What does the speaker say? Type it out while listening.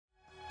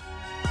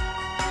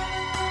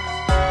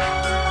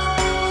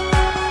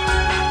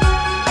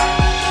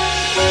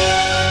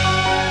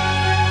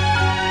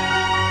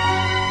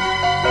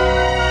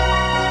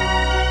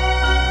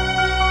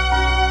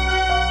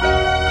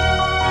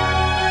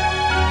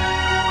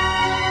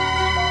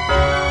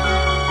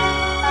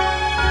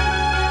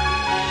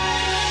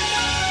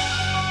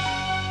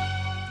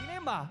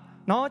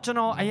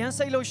know, I am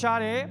say lo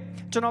share,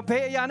 Jono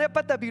pay Yane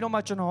Patabino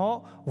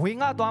Machono,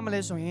 wing out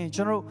Wamalesoin,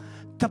 Jono,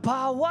 the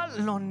power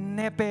lon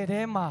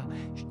neperema,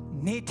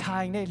 ne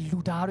tine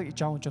ludari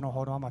John Jono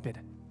Horoma bit.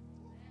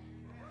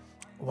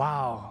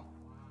 Wow.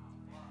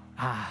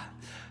 Ah.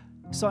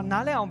 So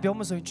Nale on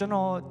Biomus,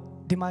 Jono,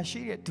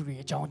 Dimashi to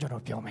reach John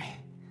Jono Biome.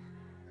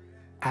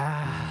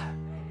 Ah.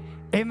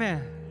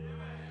 Amen.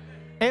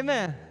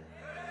 Amen.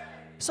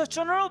 So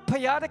General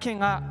Payada King,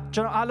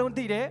 General Alon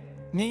Dide,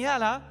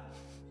 Niala,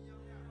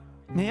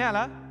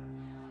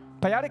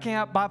 Payada King,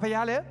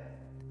 Bapayale,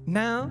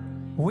 now,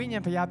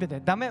 William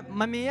Payabit, Dame,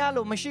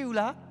 Mamialo,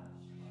 Mashula,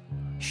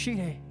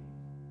 Shide,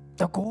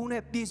 the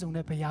Gone Piece on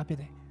the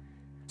Payabit.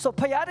 So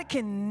Payada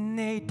King,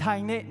 ne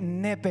tiny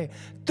nepe,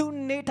 two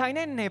ne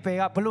tiny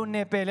nepe, Apollo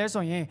nepe,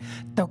 lesson ye,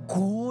 the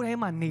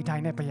Gone ne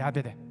tiny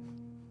Payabit.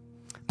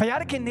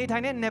 Payada King, ne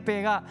tiny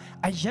nepega,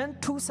 a young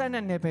 2 cent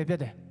and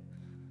nepe.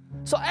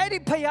 So Eddie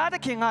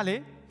Payada King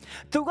Ali,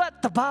 to got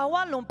the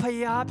Bawalon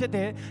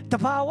Payapete, the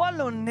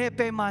Bawalon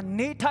Nepema,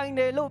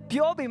 Netine Lo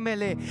Piobi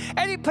Mele,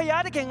 Eddie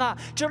Payada King,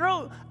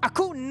 General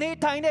Aku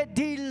Netine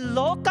di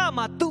Loka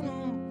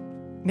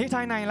Matum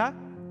Netinaila?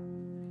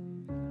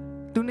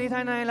 Do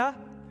Netinaila?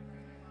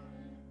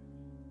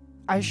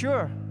 I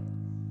sure.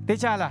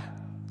 Dechala.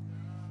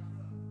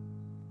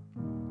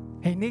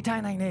 Hey,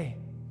 Netinine,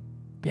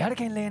 Payada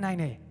King Lay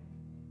Nine.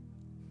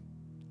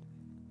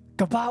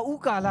 Kaba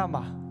Uka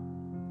Lama.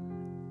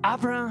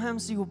 Abraham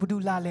si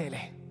ubudu la lele.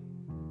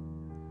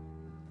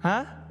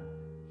 Huh?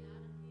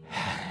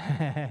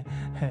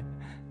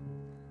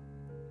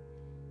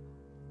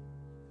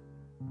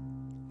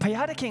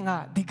 Payada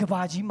Kinga di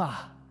Kabajima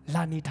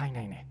la ni tai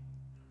nine.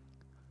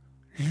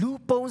 Lu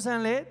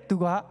ponsan le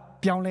tuga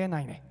pion le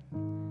nine.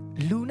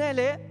 Lu ne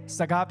le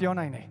saga pion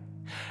nine.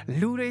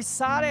 Lu re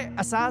sare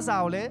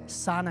asasa ole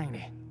sa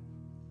nine.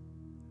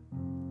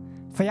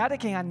 Payada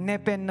Kinga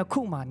nepen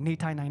nakuma ni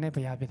tai nine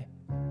payabide.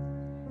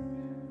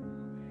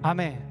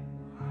 Amen.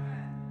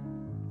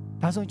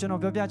 That's what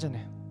General Biajan.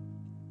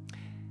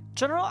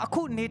 General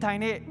Aku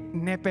Nitine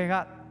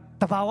Nepega,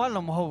 the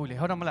Bawalum Holy,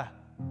 Hodamala.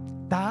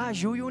 Da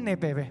you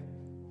nepe.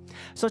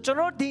 So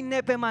General D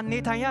Nepema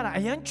Netayana, a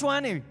young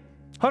Chuani,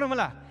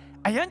 Hodamala,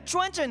 a young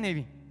Chuancha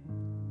Navy.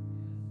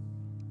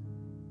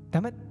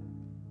 Damn it.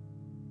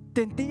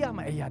 Tentiam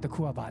Aya the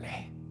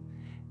Kuabale.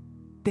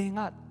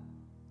 Dingat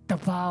the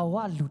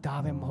Bawa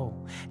Ludavim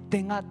Ho.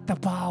 Dingat the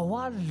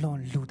Bawa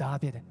Lon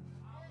Ludabid.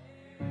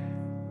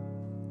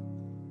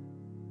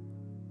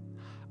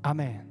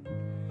 Amen.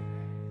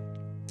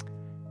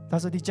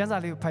 That's what the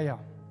Janza live pay out.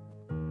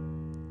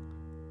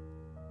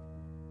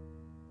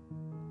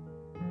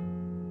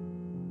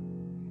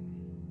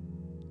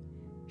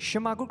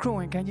 Shamago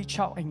crowing can you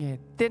chow in a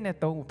dinner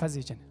dome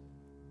position?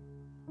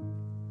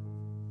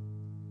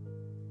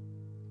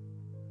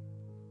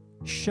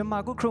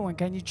 Shamago crowing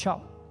can you chow?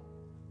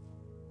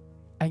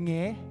 And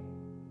ye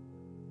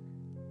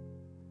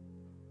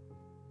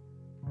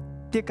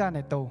take on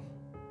it though.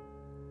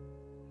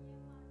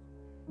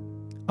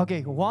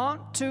 Okay, 1,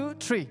 2,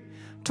 3.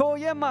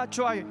 Toyama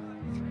try.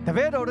 The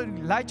very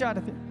light out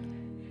of it.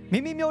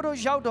 Mimi Miodo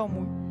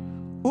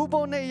Yaudomu.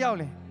 Ubone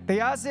Yaule.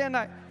 The Asian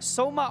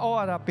Soma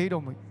or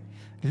Pedomu.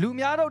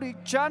 Lumiado di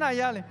Jana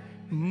Yale.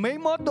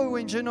 Maymoto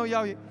in Geno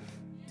Yawi.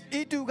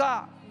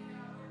 Ituga.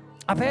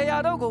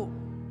 Apeyadogo.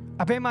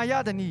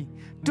 Apemayadani.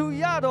 Tu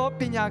Yado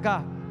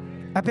Pinaga.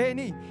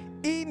 Apeni.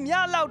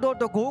 Imialado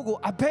to Gogo.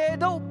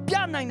 Apedo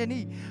Piana in the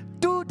knee.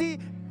 Do the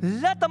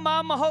let the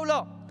mama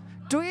holo.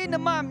 Do in the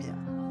mamma.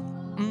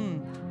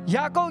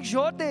 Yago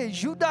Jote,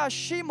 Juda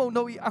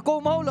Shimono,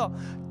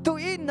 Akomolo, to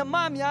in the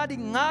Mamiadi,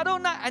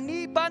 Narona, and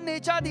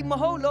Ibanejadi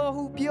Maholo,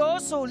 who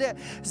Pioso le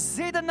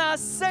Zidana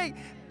say,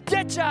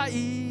 Piacha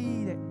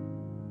e.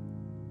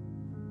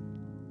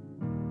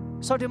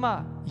 So,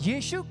 Dima,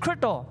 Yeshu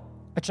Krito,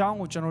 a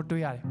chang general to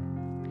Yari.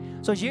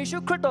 So,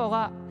 Yeshu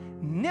Krito,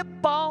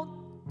 Nippon,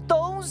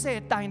 don't say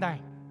Dine.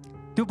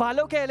 Do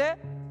Balokele,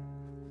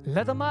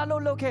 let the Malo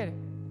locate.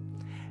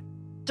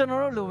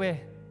 General Louis,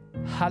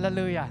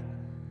 hallelujah.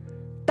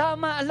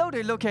 Tama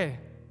loaded look at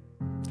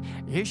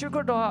Yeshu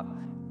could a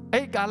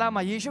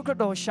galama, Yeshu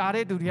could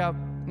share to the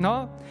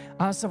no,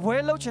 as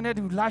well lochene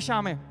to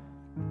lashame.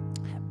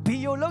 Be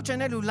your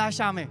lochene to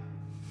lashame.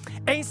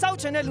 A south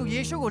channel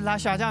Yeshu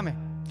lashajame.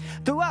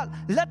 To what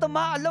let the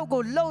ma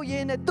logo low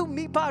in a to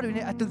me party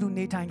at to do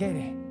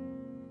Natangere.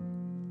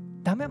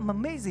 Damn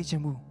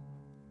amazing mu.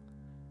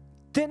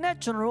 The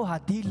natural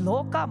had the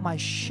loca my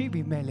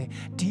shibi mele,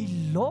 the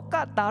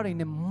loca darin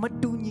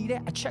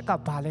matuni a check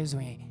up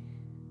balazwing.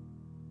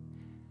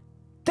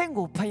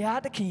 Tengo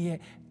Payada King,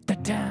 the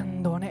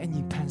Dan Dona and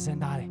you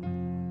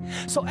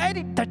Pansanari. So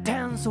edit the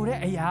Dan so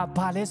that a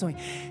palace.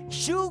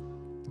 You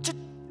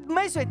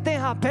may say they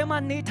have Pema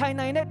Netai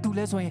Nine to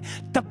Lesway.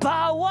 The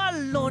power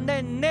lone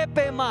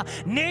nepema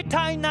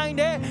Netai Nine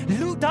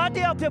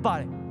Ludati up your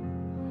body.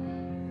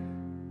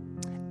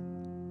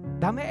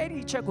 Dame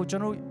Eddie Checo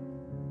General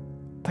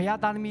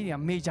Payatan Media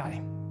Major.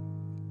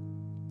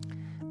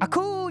 A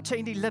cool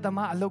chain let them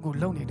out a logo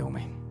lonely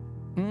domain.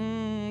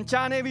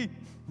 Chanevi.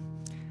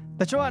 แ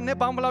ต่ช่วงนี้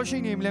ปังเราชิ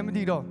นิมเลยไม่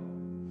ดีหรอก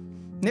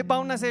นี่ปัง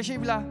น่าเสียชี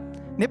วิตละ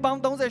นี่ปัง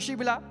ต้องเสียชี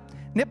วิตละ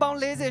นี่ปัง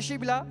เลี้ยเสียชี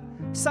วิตละ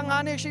สังหา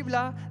รชีวิตล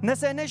ะน่า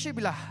เสียชี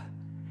วิตละ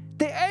แ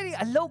ต่ไอ้ที่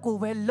อัลโลกู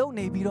เวลโลกใน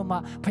บิโรมา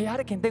พยายาม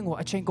จะเต็งหัว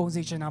เชิงกง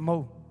ซีชนะมู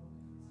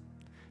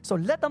ส่วน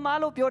เล็ดมา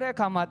ลูกพิโรได้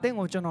คำมาเต็ง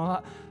หัวจนว่า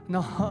เน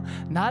าะ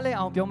นั่นเลยเ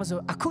อาพิโรมาสู่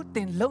อาคุเ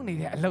ต็งโลกนี่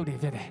เลยโลกนี่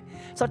เพื่อน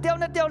ส่วนเดียว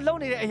นั่นเดียวโลก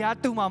นี่เลยอยาก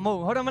ตูมามู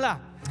เขาทำอะไร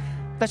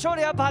แต่ช่วง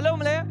นี้พาโลก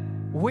มาเลย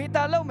เวท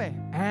าโลกไหม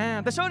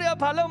แต่ช่วงนี้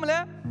พาโลกมาเล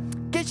ย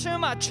กิช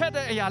มาเชฟ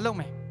อยากโลกไห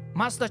ม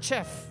มาสเตอร์เช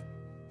ฟ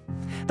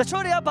แต่ช่ว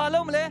งนี้พาโล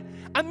กมาเลย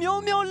อเมี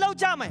ยวโลก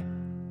จ้าไหม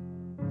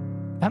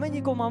ทำไม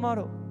นี่กูมามาโร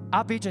อ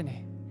าบิจเน่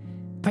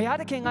พยายาม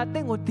จะเข่งกันเต็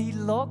งหัวดี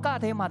โลกา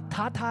เทมา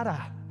ท้าระ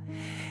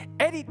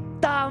เอ็ด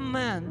ตา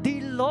มันดี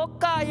โล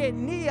กาเย่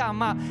นี่ยา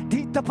มา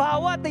ดีตภา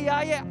วะที่ยา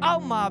เย่เอา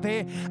มาเบ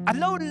อ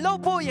โลโล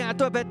โบยัง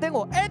ตัวเบเต็ง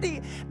หัวเอ็ด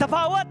ตภ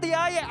าวะที่ย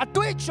าเย่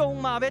ตัวจง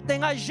มาเบเต็ง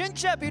อาเย็นเ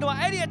ชฟปีโร่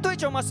เอ็ดตัว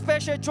จงมาสเป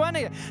เชียลจวน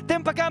นี่เต็ม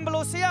ประกันบ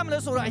ลูเซียมเลย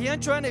สุดอาเย็น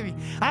จวนนี่บี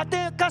เ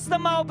ต็มคัสตอ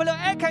มาบลู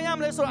เอ็กขยาม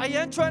เลยสุดอาเ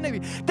ย็นจวนนี่บี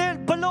เต็ม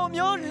บลูมิ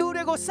โอลูเร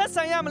โกสัส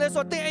ยามเลย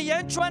สุดเต็มอาเย็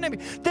นจวนนี่บี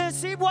เต็ม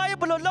ซีบัวยี่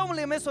บลูลงเล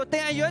ยไม่สุดเต็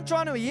มอาเย็นจว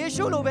นนี่บีเย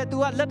ซูโลเบตั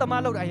วเล็ดมา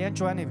ลูอาเย็น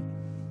จวนนี่บี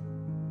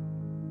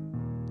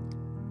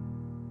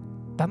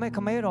ทำไมข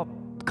มาย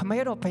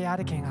รอพยายาม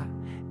จะเข่งอ่ะ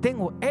เต็ง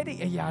หัวเอ็ด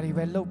ไอ้ยาริเว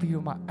ลโลบิโร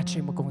มาอาชี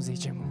พกงซี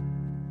จิม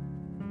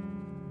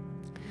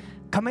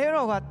ขมายร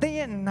อว่าเต็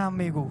งนา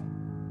มิกู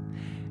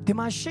ที่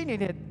มาชินี่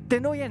เนี่ยเต็ง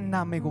โนยันน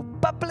ามิกู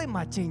ปั๊บเลยม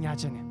าจีน่า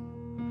จิเนี่ย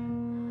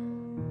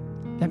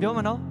ยังเปล่า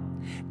มันเนาะ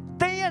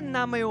เต็งยันน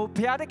ามิกูพ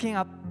ยายามจะเข่ง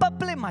อ่ะปั๊บ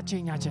เลยมาจี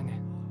น่าจิเนี่ย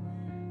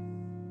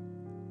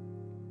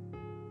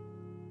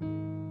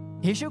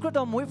เยซูคริส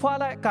ต์มวยฟ้า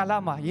ละกาลา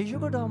มาเยซู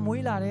คริสต์มวย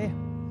ละเลย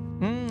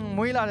ม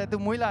วยละเลยตัว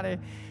มวยละเลย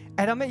ไ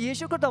อ้เราไม่เย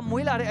ซูก็ต้องมว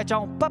ยละเลยอาจา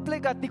รย์พับเล็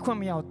กติดความ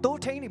ยาวโต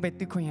เทคนิคไป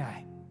ติดความยาว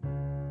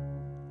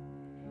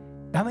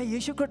แต่ไม่เย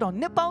ซูก็ต้อง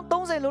เนี่ยป้องต้อ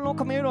งใส่ลง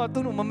ขมิ้นรอตั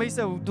วหนูมันไม่เ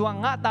สียวตัว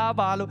งาตา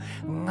บาลุ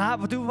งา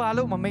บดูบา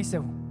ลุมันไม่เสี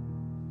ยว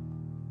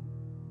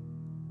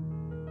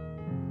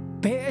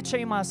เป๊ะใช่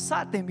มาสั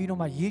ตว์เต็มบีโน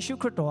มาเยซู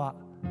คริส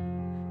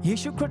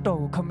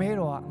ต์ขมิ้น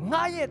รอง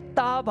าเยต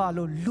าบา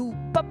ลุลู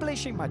พับเล็ก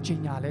ใช่มาจริง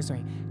อะไรส่วน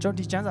จน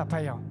ที่จันทร์พ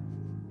าย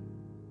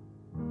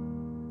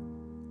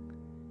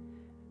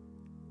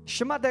ช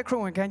มาได้ครู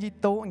งกันจี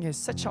โตเงี้ย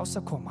สัจเอาสั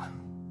กคนมา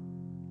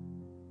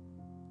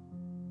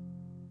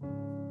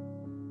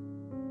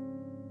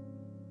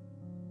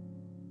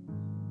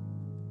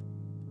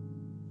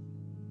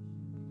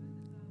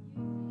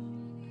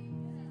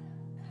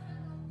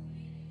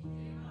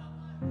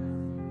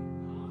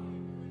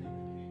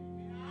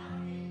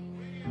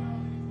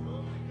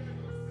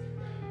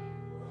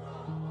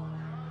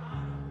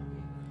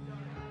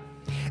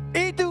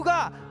อีดูก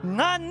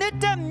งานนิ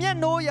ดเมีย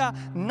โนยา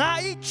งา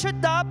อิช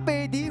ดาเป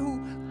ดีหู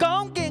ก้อ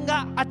งเก่ง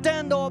อาจา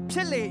รย์โด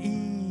พิเลอี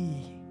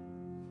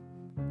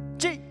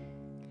จี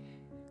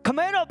ขม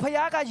ายเราพย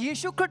ากาเย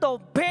ซูคริส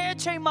ต์เบ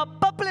ชมา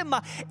ปั๊บเลยมา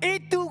อี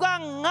ดูก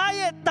งาเ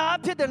ยตา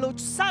พิเดลุ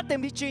สัตย์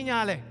มีจีน่า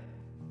เลย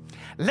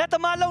และต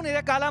มาเล่าใน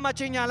กาลามา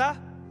จีน่าละ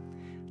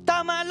ต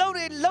มาเล่า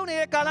ใน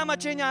กาลามา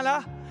จีน่าละ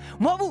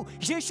มอบู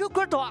เยซูค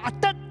ริสต์อา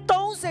จารย์ต้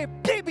องเสพ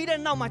ปีเด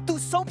นเอามาตุ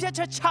สมเพีย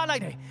รชาไล่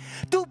เลย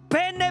ตุเ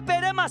ป็นเนเป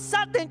เรมา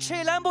สัตย์เช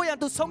ลันบุยัน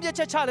ตุสมเพีย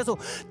รชาเลยสุ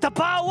แต่ภ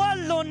าวะ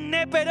ลนเน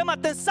เปเรมา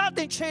เตสัต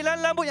ย์เชลัน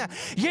ลันบุยัน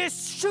เย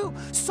ซู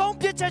สมเ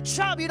พียรช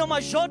าบิโนมา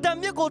จอดา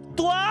มีกู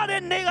ตัวเร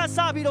นเนกาซ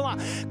าบิโนมา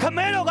ขม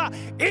ายก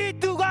อี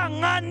ตุก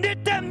งานนิ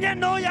ดเมีย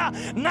โนยา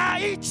งา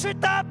อิช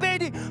ตาเป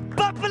ดี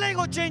ปับเลย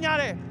กูเจญา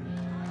เลย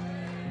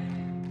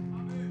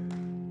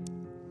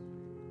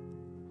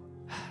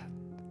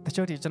แต่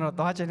ช่วงที่ฉัน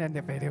ตัวฉันเ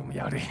นี่ยไปเรื่องไม่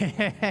ยาวเลย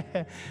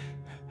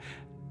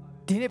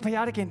ทีนี้พยายา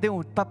มจะเก่งเต็ม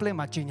ปั๊บเลย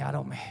มาจีนยาเร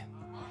าไหม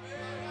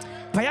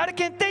พยายามจะเ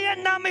ก่งเต็ม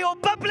น้ำไม่เอา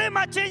ปั๊บเลยม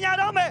าจีนยาเ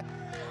ราไหม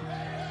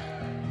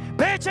เ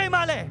บชม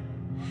าเลย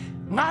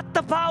งาต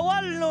ภาวะ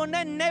โลน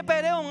เนี่ยไป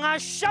เรื่องงา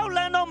เช่าแ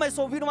ล้วน้องไม่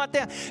ส่งวิรุมาเต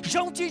ะย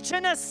งจีเช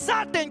นสั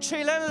ตย์เช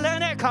ลันแล้ว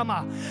เนี่ยขามา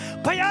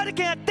พยายามจะเ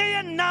ก่งเต็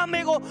มน้ำไม่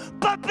เอา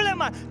ปั๊บเลย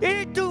มาอี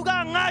ดูก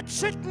งา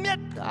ชิดเม็ด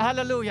ฮาเล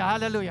ลูยาฮา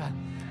เลลูยา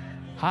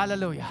ฮาเล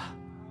ลูยา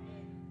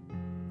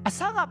อา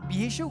ศัย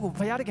เยซูกู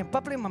พยายามจะเก็บ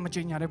ปั๊บเลยมา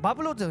จีนยาเลยบาป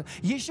โลด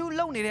เยซูเ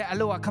ล่าเนี่ยอโ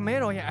ลอะขมาย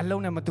รอยังอโล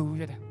เนี่ยมาดูอ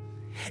ยู่เลย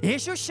เย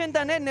ซูเช่นแ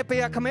ต่เนี่ยเปี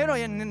ยขมายรอ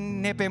ยัง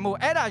เนี่ยเปียมู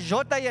เอร่าโย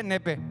ตายเนี่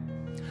ยเปีย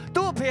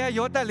ตัวเปียโย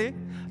ตายเลย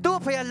ตัว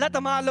เปียลัด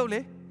มาโลเล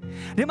ย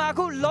ဒီမှာအ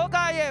ခုလောက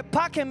ရဲ့ဖ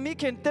ခင်မိ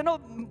ခင်တင်တို့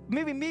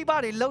မိဘ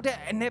တွေလှုပ်တဲ့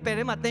အနေပယ်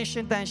တွေမှာတင်ရှ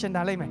င်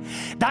တာလိမ့်မယ်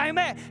ဒါပေ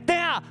မဲ့တ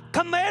င်ဟာခ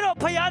မဲတော်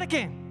ဖယားတခ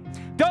င်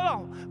ပြောပါ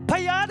ဦးဖ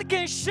ယားတခ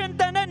င်ရှင်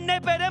တန်တဲ့နေ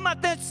ပယ်ထဲမှာ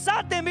တင်စ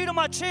တင်ပြီးတော့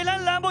မှခြေလ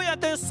န်းလမ်းဖို့ရ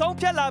တင်ဆုံး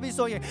ဖြတ်လာပြီ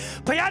ဆိုရင်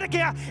ဖယားတခ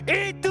င်ကဤ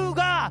သူ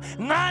က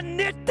ငါ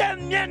နှစ်တဲ့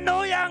မျက်နှာ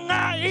ရ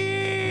ငါဤ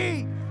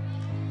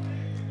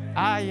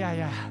အာ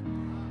ယာ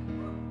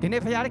ဒီ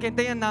နေ့ဖယားတခင်တ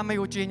င်ရဲ့နာမည်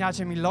ကိုကြေညာခြ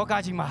င်းပြီးလောက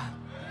ကြီးမှာ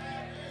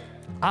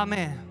အာမ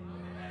င်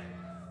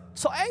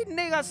So I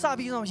nega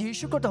sabi no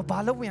Yesu ko to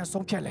balo wian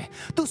song phet le.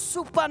 Tu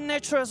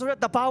supernatural so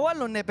the power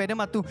lo ne pe de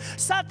ma tu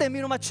sa tin mi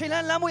no ma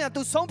chilan lam mo ya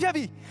tu song phet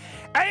bi.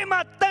 Ai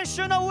ma tan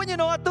shun no win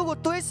no tu ko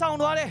twai saung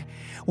twa le.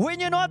 Win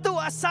no tu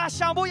asa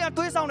shang bo ya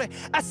twai saung le.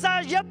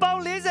 Asa yet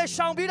paung 40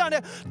 shang bi da ne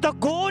the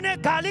go ne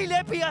gali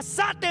le pi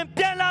sa tin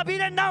pian la bi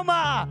de naw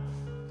ma.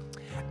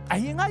 အ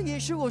ရင်ကယေ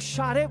ရှုကို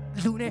ရှာတဲ့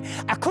လူနဲ့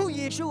အခု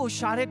ယေရှုကို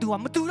ရှာတဲ့သူက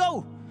မတူတော့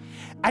ဘူး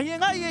အရင်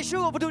ကယေရှု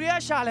ကိုဘယ်သူတွေက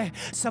ရှာလဲ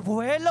စ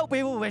ပွဲလုပ်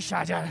ပေးဖို့ပဲရှာ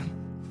ကြတယ်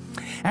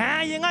အ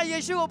ရင်ကယေ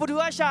ရှုကိုဘယ်သူ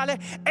ကရှာလဲ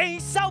အိမ်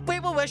ဆောက်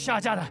ပေးဖို့ပဲရှာ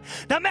ကြတာဒါ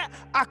ပေမဲ့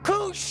အခု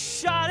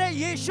ရှာတဲ့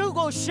ယေရှု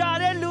ကိုရှာ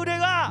တဲ့လူတွေ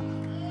က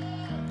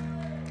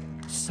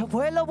စ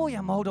ပွဲလုပ်ဖို့ရ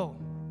မဟုတ်တော့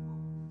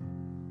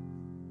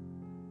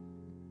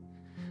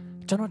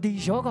ကျွန်တော်ဒီ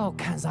ယောဂကို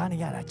ခံစားနေ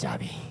ရတာကြာ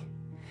ပြီ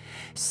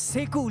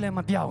စိတ်ကူလည်း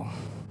မပြောင်း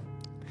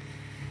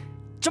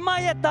ကျမ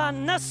ရဲ့သား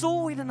နတ်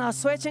ဆိုးဝေဒနာ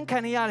ဆွဲခြင်းခံ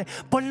ရတယ်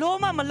ဘလို့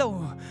မှမလုပ်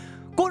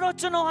ကိုတော့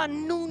ကျွန်တော်ဟာ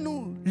နူ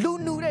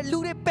တဲ့လူ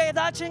တွေပယ်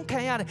သားခြင်းခံ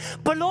ရတယ်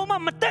ဘလို့မှ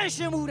မတန့်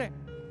ရှင်းဘူးတဲ့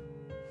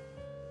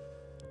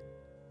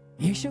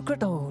ယေရှုခရစ်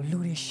တော်လူ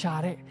တွေရှာ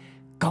တဲ့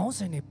ခေါင်းစ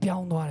ဉ်တွေပြော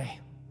င်းသွားတယ်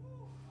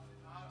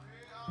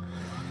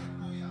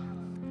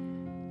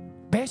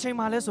ဘယ်ချိန်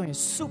မှလဲဆိုရင်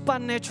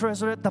supernatural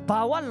ဆိုတဲ့တဘာ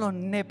ဝလွန်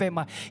နေပဲ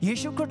မှာယေ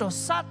ရှုခရစ်တော်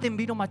စတင်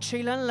ပြီးတော့မှခြေ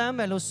လန်းလန်းမ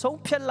ယ်လို့ဆုံး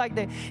ဖြတ်လိုက်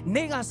တဲ့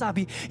နေ့ကစ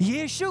ပြီး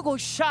ယေရှုကို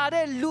ရှာ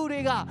တဲ့လူ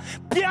တွေက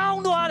ပြော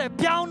င်းသွားတယ်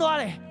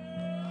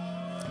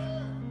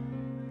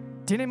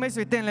ဒီနေ့မိတ်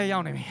ဆွေတင်လဲရော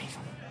က်နေပြီ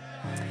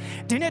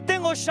ဒီနေ့တ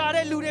င်ကိုရှာ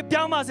တဲ့လူတွေ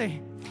ပြောင်းပါစေ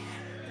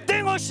တ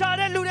င်ကိုရှာ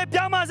တဲ့လူတွေ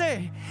ပြောင်းပါစေ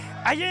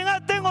အရင်က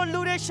တင်ကိုလူ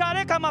တွေရှာ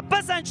တဲ့အခါမှာပ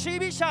တ်စံချီး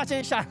ပြီးရှာခြ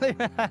င်းရှာလိုက်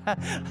မယ်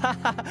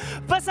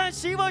ပတ်စံ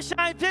ချီးဖို့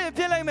ရှာ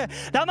ဖြစ်လိုက်မယ်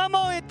ဒါမှမ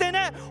ဟုတ်ရင်တင်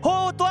နဲ့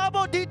ဟိုသွား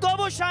ဖို့ဒီသွား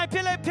ဖို့ရှာဖြ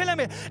စ်လိုက်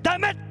မယ်ဒါပေ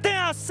မဲ့တင်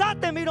ဟာစ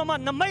တင်ပြီးတော့မှ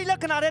နမိတ်လက္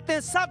ခဏာတဲ့တ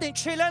င်စတင်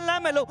ခြေလန်းလ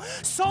န်းမယ်လို့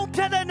ဆုံးဖြ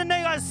တ်တဲ့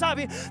နေ့ကစ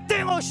ပြီးတ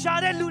င်ကိုရှာ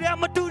တဲ့လူတွေက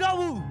မတူတော့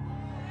ဘူး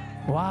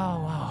Wow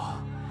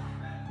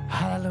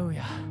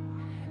Hallelujah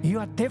You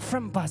are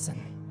different person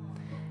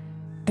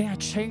တင်ဟာ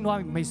change သွား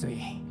ပြီမိတ်ဆွေ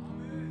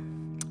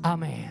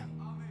Amen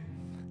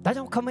ဒါ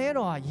ကြောင့်ခမဲ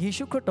တော်ဟာယေ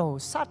ရှုခရစ်တော်ကို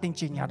စတင်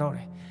ကြေညာတော့တ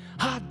ယ်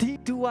ဟာဒီ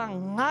သူက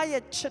ငါ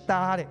ရဲ့ချစ်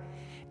သားတဲ့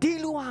ဒီ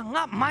လူဟာ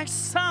ငါ my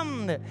son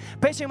တဲ့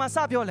ဘယ်ချိန်မှစ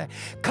ပြောလဲ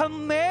ခ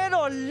မဲ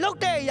တော်လှုပ်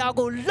တဲ့အရာ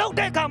ကိုလှုပ်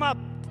တဲ့အခါမှာ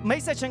မိ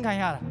တ်ဆက်ချင်းခံ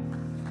ရတာ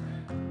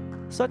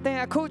ဆိုတဲ့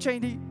အခုချိန်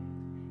ဒီ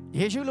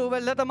ယေရှုလိုပဲ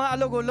လက်သမားအ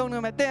လုပ်ကိုလုပ်နေ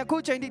မယ်တင်အခု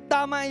ချိန်ဒီ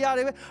တာမန်အရာ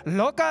တွေပဲ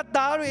လောက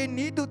သားတွေ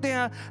နီးသူတင်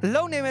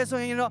လုပ်နေမယ်ဆို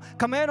ရင်တော့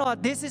ခမဲတော်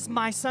this is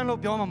my son လို့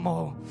ပြောမှာမ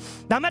ဟုတ်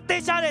ဒါမဲ့တေ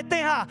ချာတဲ့တ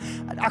င်ဟာ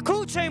အခု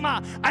ချိန်မှာ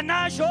အနာ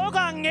ရော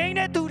ဂါငိမ့်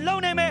တဲ့သူလု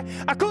ပ်နေမယ်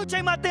အခုချိ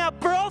န်မှာတင်ဟာ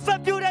prophet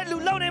ပြုတဲ့လူ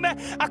လုပ်နေမယ်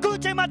အခု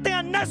ချိန်မှာတင်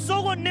ဟာနတ်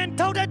ဆိုးကိုနင်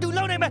ထုတ်တဲ့သူ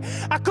လုပ်နေမယ်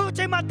အခု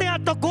ချိန်မှာတင်ဟာ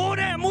တကိုး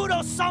တဲ့အမှု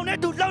တော်ဆောင်တဲ့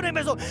သူလုပ်နေမ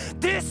ယ်ဆို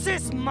this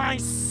is my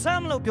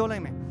son လို့ပြောလို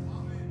က်မယ်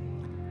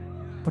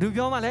ဘယ်သူ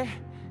ပြောမှာလဲ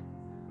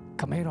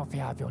ခမဲတော်ဘု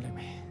ရားပြောလိုက်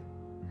မယ်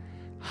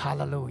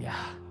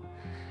Hallelujah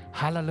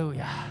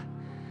Hallelujah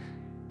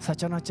ဆက်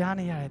ကျွန်တော်ကြား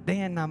နေရတယ်တ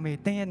င်းရဲ့နာမည်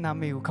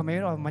ကိုခမဲ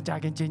တော်မကြ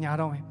ခင်ကြီးညာ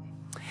တော့မယ်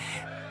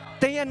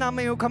တင်းရဲ့နာမ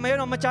ည်ကိုခမဲ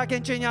တော်မကြခ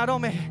င်ကြီးညာ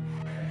တော့မယ်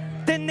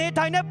တင်းနေ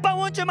တိုင်းနဲ့ပတ်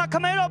ဝန်းကျင်မှာခ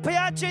မဲတော်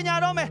ဖျားကြီးညာ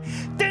တော့မယ်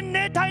တင်း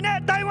နေတိုင်းနဲ့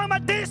အတိုင်းဝန်းမှာ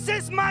This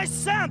is my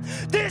son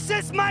This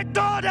is my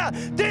daughter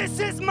This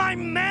is my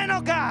man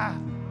of God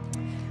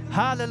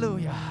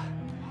Hallelujah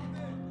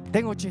တ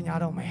င်းကိုကြီးညာ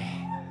တော့မယ်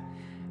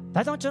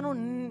ဒါကြောင့်ကျွန်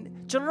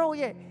တော်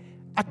ရဲ့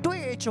အ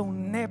တွေ့အကြုံ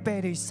နဲ့ပဲ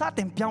တွေစတ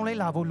င်ပြောင်းလဲ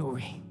လာဖို့လို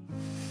ပြီ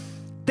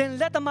တင်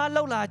လက်သမား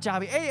လောက်လာကြ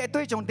ပြီအဲ့ဒီအ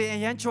တွေ့အကြုံတင်အ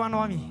ရန်ကျွမ်း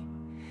သွားပြီ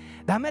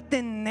ဒါမဲ့တ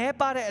င်နေ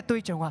ပါတဲ့အ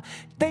တွေ့အကြုံက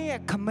တင်ရဲ့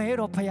ခမဲ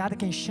တော်ဖရာသ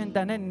ခင်ရှင်တ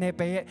န်တဲ့နေ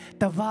ပဲရဲ့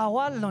တဘာဝ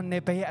လွန်နေ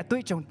ပဲရဲ့အ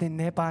တွေ့အကြုံတင်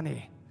နေပါနေ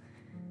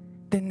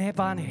တယ်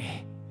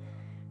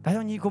ဒါ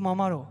ကြောင့်ညီကိုမောင်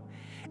မတို့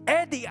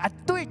အဲ့ဒီအ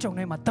တွေ့အကြုံ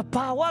တွေမှာတ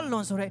ဘာဝလွ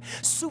န်ဆိုတဲ့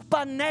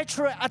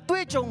supernatural အ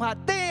တွေ့အကြုံဟာ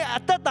တင်ရဲ့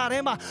အသက်တာ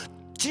ထဲမှာ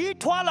ကြီး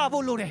ထွားလာ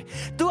ဖို့လိုတယ်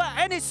။ तू က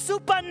အဲ့ဒီ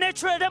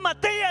supernatural ထဲမှာ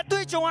တည့်ရဲ့အ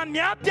တွေ့အကြုံက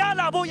များပြား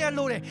လာဖို့ရန်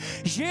လိုတယ်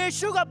။ယေ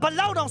ရှုကဘ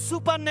လောက်တောင်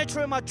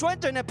supernatural မှာကျွမ်း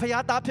ကျင်တဲ့ဖခ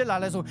င်သားဖြစ်လာ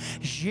လဲဆို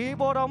ရေ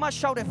ပေါ်တော်မှာ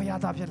ရှောက်တဲ့ဖခင်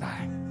သားဖြစ်လာတ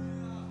ယ်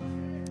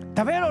။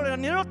ဒါပဲလို့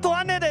နင်တို့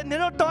တွားနေတဲ့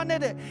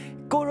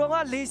ကိုရောက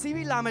လေစီး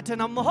ပြီးလာမယ်ထင်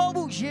တော့မဟုတ်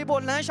ဘူးရေ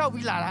ပေါ်လမ်းလျှောက်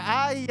ပြီးလာတာ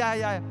အာ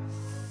ယာ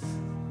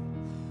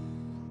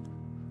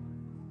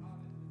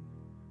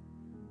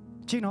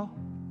ကြည့်နော်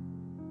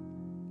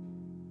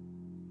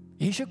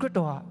ယေရှုခရစ်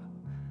တော်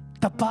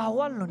တဘာဝ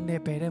လွန်နေ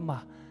ပေတဲ့မှာ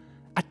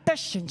အသက်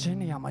ရှင်ခြင်း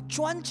နေရာမှာ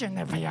ကျွမ်းကျင်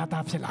တဲ့ဘုရား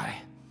သားဖြစ်လာတယ်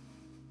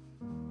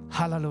။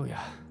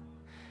 Hallelujah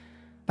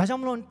ဒါကြော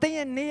င့်မလို့တင်း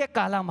ရဲ့နေ့ရက်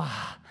ကာလမှာ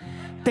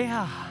တင်း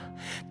ဟာ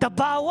တ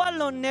ဘာဝ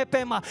လွန်နေ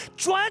ပေမှာ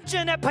ကျွမ်းကျ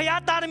င်တဲ့ဘု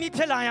ရားသားသမီး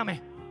ဖြစ်လာရမယ်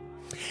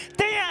။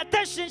တင်းရဲ့အသ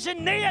က်ရှင်ခြ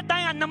င်းနေ့ရက်တို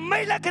င်းကနမိ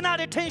တ်လက္ခဏာ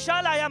တွေထင်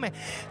ရှားလာရမယ်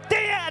။တ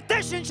င်းရဲ့အသ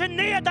က်ရှင်ခြင်း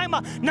နေ့ရက်တိုင်း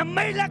မှာန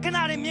မိတ်လက္ခ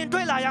ဏာတွေမြင်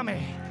တွေ့လာရမ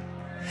ယ်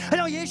။အဲ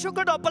ကြောင့်ယေရှုခ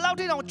ရစ်တော်ဘယ်လောက်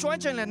ထိတောင်ကျွမ်း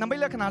ကျင်လဲနမိ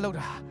တ်လက္ခဏာလုပ်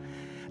တာ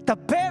တ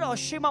ပည့်တော်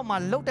ရှေ့မှာ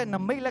လှုပ်တဲ့န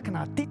မိတ်လက္ခ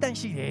ဏာတိတန့်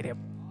ရှိတယ်တဲ့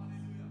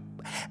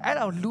အဲ့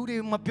တော့လူတွေ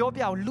မပြော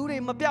ပြဘူးလူတွေ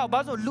မပြောက်ဘာ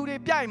လို့လူတွေ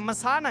ပြရင်မ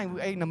စားနိုင်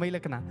ဘူးအဲ့နမိတ်လ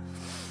က္ခဏာ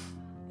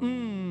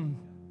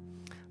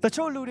တ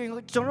ချို့လူတွေ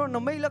ကျွန်တော်န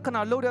မိတ်လက္ခ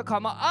ဏာလှုပ်တဲ့အခါ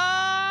မှာ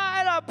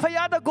အဲ့ဒါ ဖ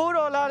ယားတကိုး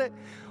တော်လားတဲ့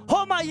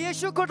ဟောမှာယေ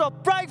ရှုခရစ်တော်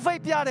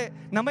private ပြတဲ့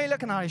နမိတ်လ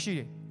က္ခဏာတွေရှိတ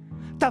ယ်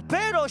တပ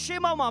ည့်တော်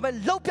ရှေးမောက်မှာပဲ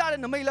လှုပ်ပြတဲ့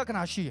နမိတ်လက္ခ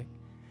ဏာရှိတယ်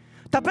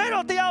တပည့်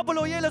တော်တရားဘယ်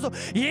လိုရေးလဲဆို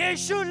ယေ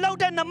ရှုလှုပ်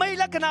တဲ့နမိတ်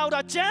လက္ခဏာ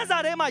ကိုကျမ်းစာ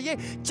ထဲမှာရေး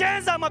ကျ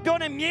မ်းစာမှာပြော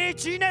နေမြေ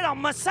ကြီးနဲ့တော့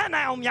မဆက်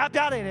နိုင်အောင်များ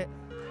ပြားတယ်တဲ့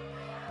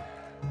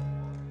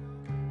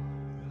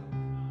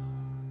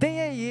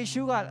တဲ့ယေ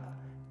ရှုက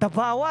တ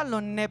ဘာဝလွ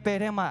န်နေပေ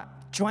ထဲမှာ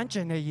ကျွမ်းကျ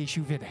င်တဲ့ယေ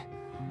ရှုဖြစ်တယ်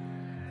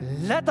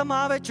လက်သ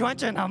မားပဲကျွမ်း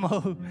ကျင်တာမဟု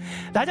တ်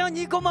ဒါကြောင့်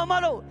ညီကောင်မ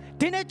တို့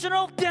ဒီနေ့ကျွန်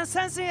တော်ပြန်ဆ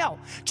န်းစစ်အောင်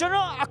ကျွန်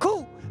တော်အခု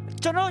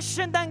ကျွန်တော်ရှ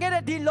င်တန်ခဲ့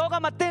တဲ့ဒီလောက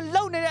မှာတင်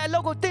လုံနေတဲ့အလု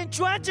ပ်ကိုတင်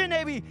ကျွမ်းကျင်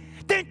နေပြီ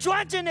တင်ကျွ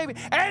မ်းကျင်နေပြီ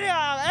အဲ့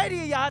ဒီ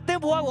အရာတင်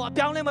ဘဝကိုအ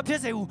ပြောင်းလဲမဖြ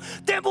စ်စေဘူး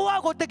တင်ဘဝ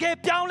ကိုတကယ်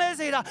ပြောင်းလဲ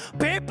စေတာ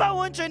ဘေးပတ်ဝ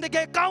န်းကျင်တက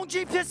ယ်ကောင်း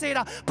ကြီးဖြစ်စေ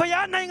တာဘု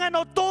ရားနိုင်ငံ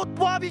တော်တိုး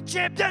ပွားပြီး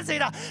ခြေပြတ်စေ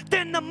တာတ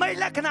င်နမိတ်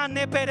လက္ခဏာန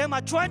ယ်ပယ်ထဲမှာ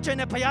ကျွမ်းကျင်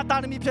တဲ့ဘုရား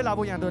သားသမီးဖြစ်လာ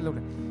ဖို့ရန်အတွက်လုပ်တ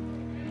ယ်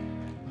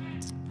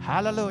ဟာ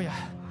လေလုယာ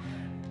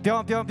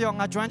ပြော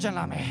ငါကျွမ်းကျင်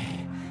လာမယ်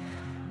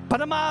ပ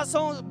ထမ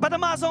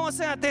ဆုံးအဆ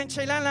င့်အတင်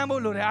ချိန်လန်း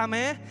ဖို့လိုတယ်အာမ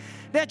င်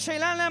တဲ့ချိန်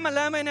လန်းမလ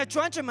န်းမဲနဲ့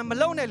ကျွမ်းကျင်မ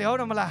လုံးနဲ့လေဟုတ်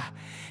တယ်မလား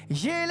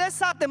ရေလက်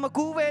စတဲ့မ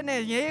ကူပဲ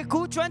နဲ့ရေ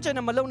ကူးကျွမ်းကျင်တ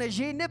ယ်မလုံးနဲ့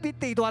ရေနစ်ပြီး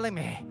တည်သွားလိုက်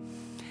မယ်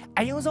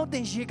အယုံဆုံးတ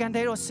င်ရေကန်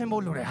တဲ့တော့ဆင်း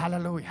ဖို့လိုတယ်ဟာလေ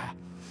လုယာ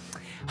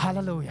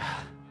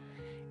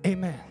အာ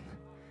မင်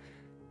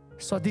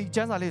ဆိုဒီကျ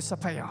မ်းစာလေးစ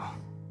ဖတ်ရအော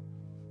င်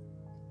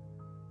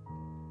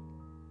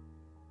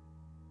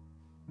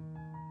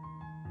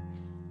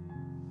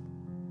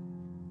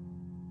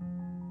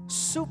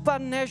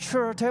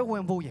supernatural တဲ့ဝ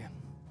င်ဖို့ရ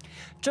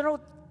ကျွန်တော်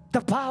တ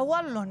ဘာဝ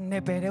လွန်နေ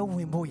ပဲတဲ့ဝ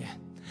င်ဖို့ရ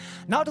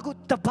နောက်တစ်ခု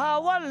တဘာ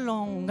ဝလွ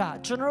န်က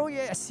ကျွန်တော်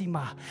ရဲ့အစီ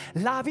မှာ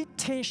လာပြီး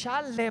ထင်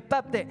ရှားလေပ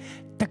တ်တဲ့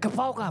တက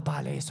ပောက်ကပါ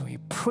လေဆိုရ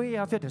င်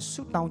prayer ဖြစ်တဲ့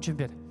ဆုတောင်းခြင်း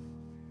ဖြစ်တယ်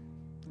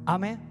အာ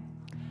မင်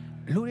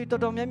လူတွေ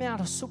တော်တော်များများ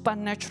တော့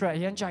supernatural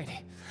အရင်ကြိုက်တ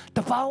ယ်တ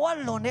ဘာဝ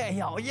လွန်တဲ့အ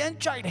ရာအရင်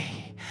ကြိုက်တယ်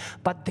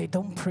but they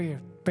don't pray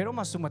ဘယ်တော့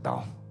မှဆုမတော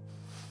င်း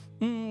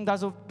ဒါ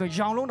ဆို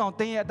ရောင်လုံးတောင်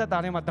တင်းရဲ့အသက်တာ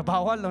ထဲမှာတဘာ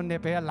ဝလွန်နေ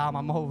ပဲလာ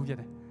မှာမဟုတ်ဘူးဖြစ်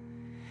တယ်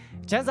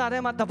ကျမ်းစာထဲ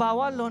မှာတဘာဝ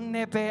လွန်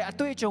နေပဲအ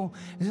တွေ့အကြုံ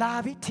လာ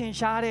ပြီးထင်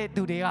ရှားတဲ့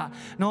သူတွေက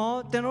နော်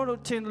ကျွန်တော်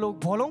တို့ထင်လို့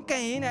ဘောလုံးက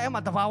န်ရင်းနဲ့အဲ့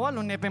မှာတဘာဝ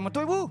လွန်နေပဲမ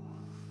တွေ့ဘူး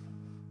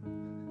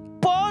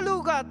ပေါလု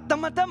ကတ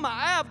မတ်တမှာ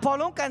အဲ့ဘော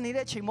လုံးကန်နေ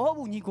တဲ့အချိန်မဟုတ်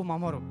ဘူးညီကိုမော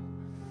င်မတို့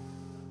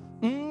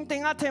တ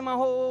င်ကထင်မှာ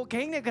ဟို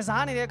ဂိမ်းနဲ့က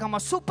စားနေတဲ့အခါမှာ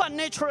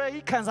supernatural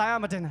ကြီးခံစားရ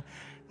မှာတင်တယ်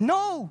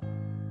no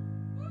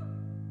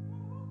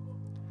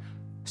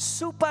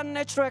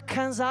supernatural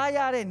ခံစားရ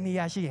တဲ့နေ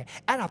ရာရှိတယ်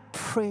အဲ့ဒါ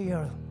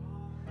prayer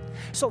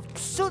so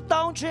ဆု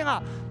တောင်းခြင်းက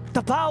တ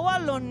ဘာဝ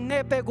လွန်နေ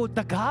ပဲကိုတ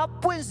ကား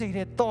ပွင့်စေ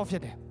တဲ့တော့ဖြ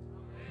စ်တယ်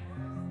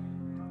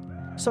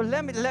so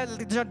let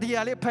ဒီရ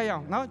လေးဖတ်ရအော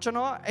င်နော်ကျွန်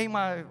တော်အိမ်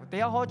မှာတ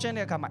ရားဟောခြင်း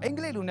တဲ့အခါမှာအင်္ဂ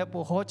လိပ်လိုနဲ့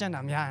ပို့ဟောခြင်း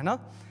တာများတယ်နော်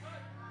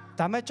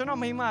ဒါမဲ့ကျွန်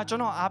တော်မိမကျွ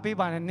န်တော်အားပေး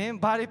ပါနဲ့နင်း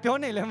ဘာတွေပြော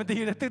နေလဲမသိ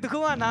ဘူးသူတကူ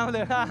ကနားမ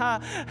လဲ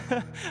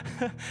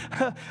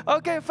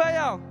okay ဖတ်ရ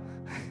အောင်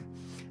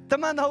တ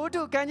မန်တော်ဝတ္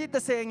ထုကံကြီး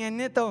30ငယ်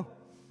နှစ်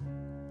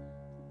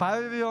3ဘာ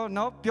ပြော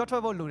နော်ပြောထွ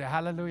က်ဖို့လိုတယ်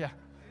hallelujah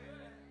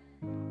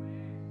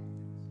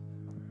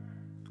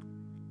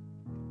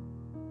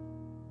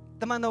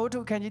တမန်တော်ဝတ္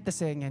ထုခန်းကြီး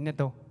30ငယ်နှစ်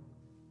3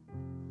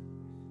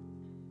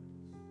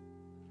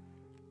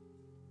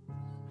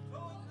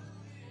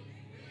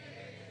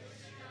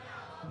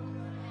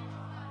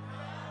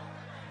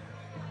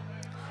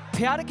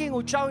ဖျားတခင်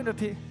ကိုကြောက်ရွံ့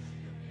ဖြစ်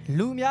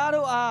လူများ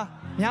တို့အား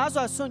များ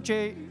စွာစွန့်ကြဲ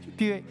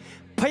ပြီး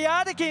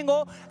ဖျားတခင်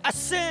ကိုအ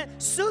စဉ်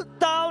ဆု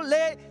တောင်း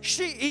လေ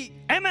ရှိ၏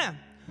အာမင်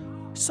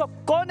ဆို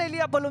ကိုနေလီ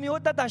ယာဘလို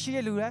မျိုးတတ်တာရှိရ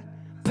လူလဲ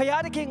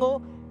ဖျားတခင်ကို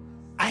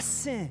အ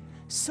စဉ်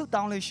ဆု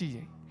တောင်းလေရှိတ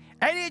ယ်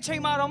အဲ့ဒီအချိ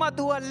န်မှာတော့မှ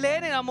तू ကလဲ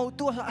နေတာမဟုတ်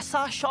तू အ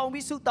စာရှောင်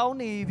ပြီးဆုတောင်း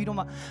နေပြီးတော့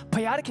မှဘု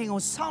ရားသခင်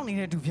ကိုစောင့်နေ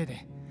တဲ့သူဖြစ်တ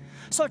ယ်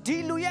ဆိုတော့ဒီ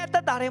လူရဲ့အသ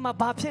က်တာထဲမှာ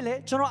ဘာဖြစ်လဲ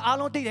ကျွန်တော်အား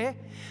လုံးသိတယ်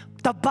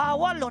တဘာ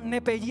ဝလွန်နေ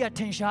ပေကြီးက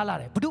ထင်ရှားလာ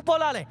တယ်ဘသူပေါ်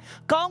လာလဲ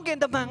ကောင်းကင်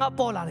တမန်က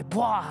ပေါ်လာတယ်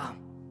ဘွာ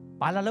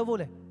ဘာလာလို့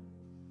လဲ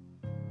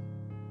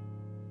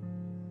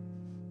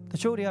တ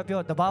ချို့တွေက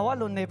ပြောတဘာဝ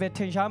လွန်နေပေထ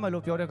င်ရှားမယ်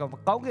လို့ပြောတဲ့ကောင်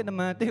ကောင်းကင်တ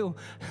မန်တေးကို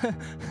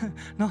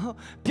နော်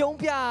ပြုံး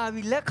ပြ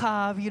ပြီးလက်ခါ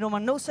ပြီးတော့မှ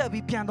နှုတ်ဆက်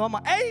ပြီးပြန်သွားမှ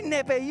အဲ့ဒီနေ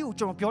ပေကြီးကို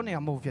ကျွန်တော်ပြောနေ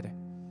တာမဟုတ်ဖြစ်တယ်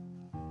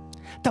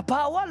တ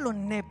ဘာဝလွန်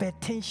နေပဲ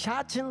ထင်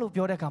ရှားခြင်းလို့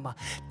ပြောတဲ့အခါမှာ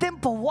တင်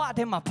ဘဝ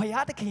ထဲမှာဘု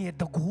ရားသခင်ရဲ့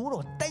တကူ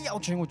တော်တက်ရော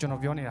က်ခြင်းကိုကျွန်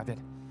တော်ပြောနေတာဖြစ်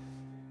တယ်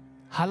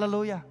။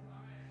 Hallelujah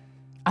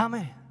 ။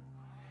 Amen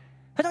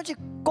 ။အဲ့တော့ဒီ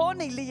ကို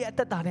နေလေးရဲ့အသ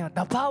က်တာထဲမှာ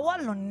တဘာဝ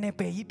လွန်နေ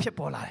ပဲကြီးဖြစ်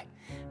ပေါ်လာတယ်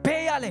။ဘ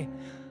ယ်ရလဲ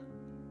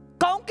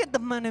။ကောင်းကင်တ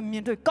မန်နဲ့မြ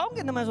င်တွေ့ကောင်းက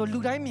င်တမန်ဆိုလူ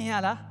တိုင်းမြင်ရ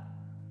လား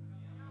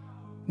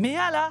။မြင်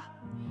ရလား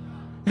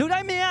။လူတို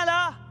င်းမြင်ရ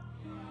လား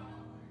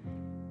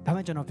။ဒါ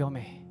မှကျွန်တော်ပြောမ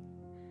ယ်။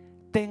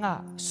တင်က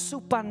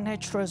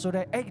supernatural ဆို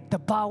တဲ့အဲ့တ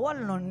ဘာဝ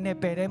လွန်နေ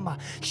ပဲထဲမှာ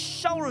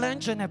ရှောင်းလန်း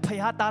ခြင်းနဲ့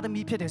ဖျားသားသ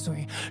မီးဖြစ်တယ်ဆိုရ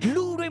င်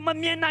လူတွေမ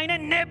မြင်နိုင်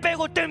တဲ့နေပဲ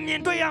ကိုတင်မြ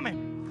င်တွေ့ရမယ်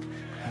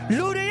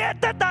လူတွေရဲ့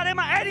တက်တာထဲ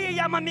မှာအဲ့ဒီအ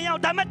ရာမမြင်အော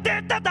င်ဒါမှတ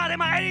က်တာထဲ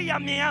မှာအဲ့ဒီအရာ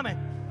မြင်ရမယ်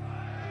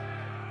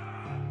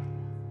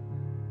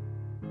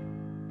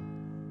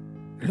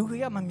လူတွေ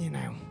ကမမြင်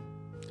နိုင်ဘူး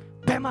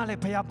ဘယ်မှလဲ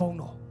ဖျားဘုံ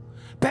တော်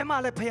ဘယ်မှ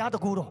လဲဖျားတ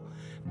ကူတော်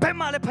ဘယ်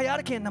မှလဲဖျား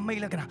သခင်နမိ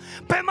တ်လက္ခဏာ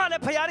ဘယ်မှလဲ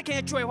ဖျားသခင်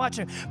ရဲ့ကြွယ်ဝခြ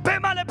င်းဘယ်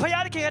မှလဲ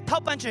ဖျားသခင်ရဲ့ထော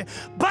က်ပံ့ခြင်း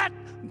but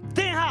တ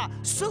င် Tinha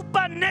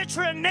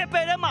supernatural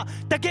nepedema,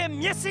 the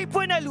game Yesi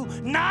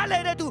Punelu,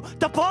 Nale do,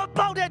 the Bob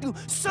Powder do,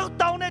 so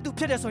down to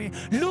Peterson,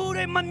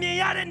 Lure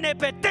Mamiare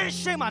Nepe,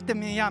 Teshim at the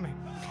Miami,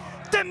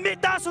 the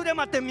Mitasudem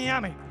at the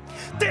Miami,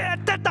 the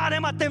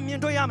Tatarem at the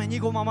Mindoyam, and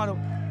Nigo Mamaro.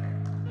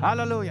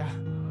 Hallelujah.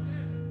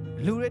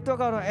 Lure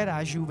Togaro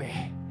era Jube.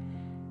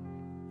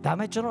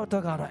 Damajono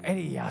Togaro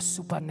area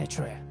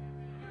supernatural.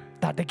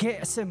 That the gate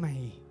is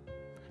in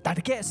that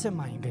the gate is in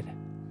my bed.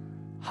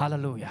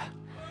 Hallelujah.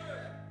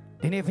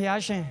 In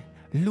aviation,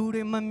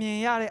 Lure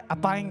Mamiare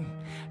Abine,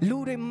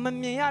 Lure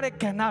Mamiare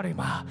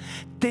Canarima,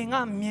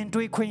 Tinga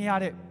Mientui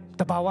Quiniare,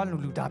 the Bawan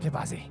Luluda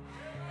Pibasi.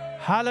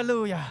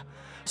 Hallelujah.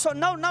 So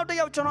now they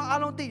have John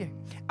Alon Dide,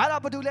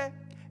 Alabadule,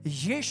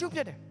 Yeshu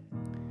Pede.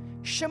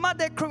 Shema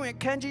de Kruin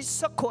Kanji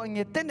Soko and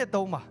Yetende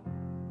Doma.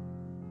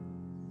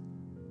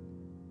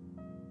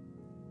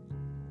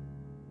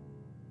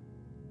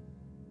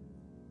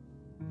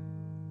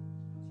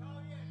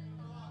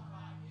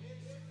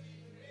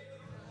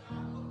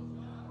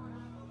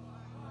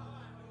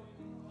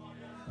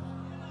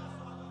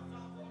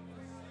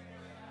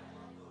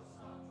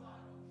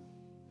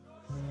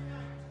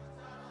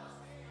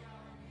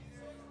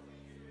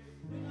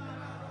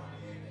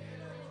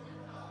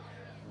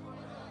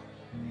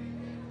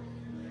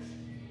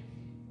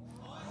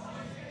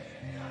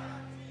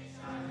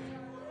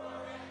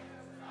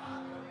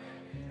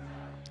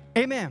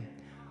 Amen.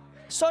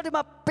 So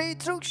the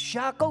Petrus,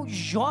 Jacob,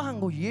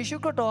 Johan,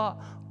 Yeshu Koto,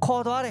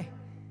 Kodore.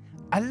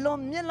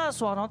 Alone Mila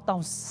Swan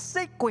down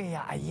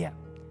sequia.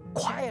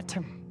 Quiet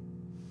him.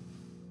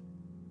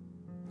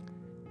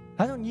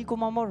 I don't need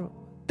Mamoro.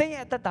 They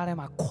at that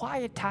time,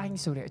 quiet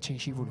times so that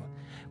change you.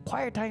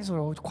 Quiet times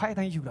or quiet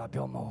times you love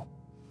your more.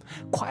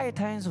 Quiet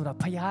times or a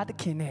payad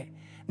kine.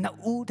 Now,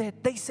 all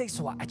that they say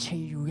so I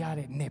change you at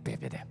it, nepe.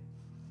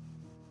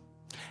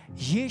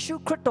 Yeshu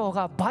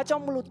Kritoga,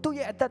 Bajamulu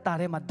Tuya at the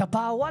Tarema, the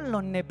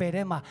Bawalon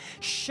Neperema,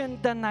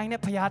 Shinta Nine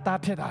Payata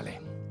Pedale.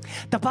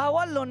 The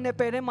Bawalon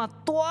Neperema,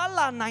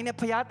 Tuala Nine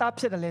Payata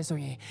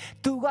Pedale,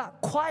 Tuga,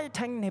 quiet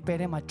time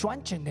Neperema,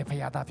 Drunchen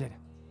Nepayata Ped.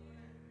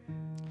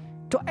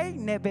 To eight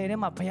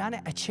Neperema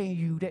Payana, a chain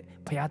you de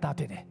Payata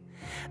Pede.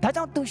 That's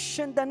how to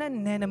Shintan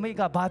and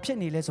Nenemiga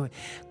Babini Lesway.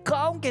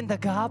 Gong in the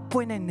gap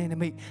when an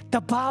enemy, the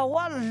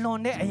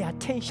Bawalon, a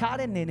 10 shot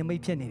and enemy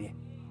penny.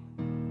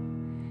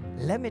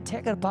 Let me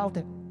take it about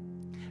it.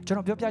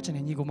 John Biajan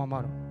and Nigo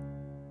Mamaro.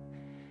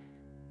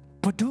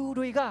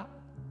 Paduriga,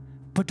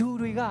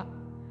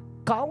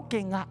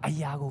 Gaukinga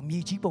Ayago,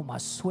 Mijibo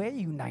must swear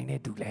you nine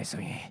to less.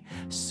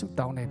 Sit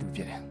down at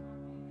the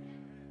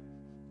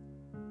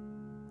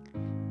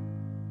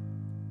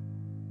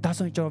That's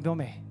what John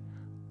Biome.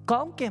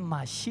 Gaukin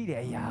my sheet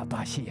ya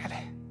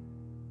bashiere.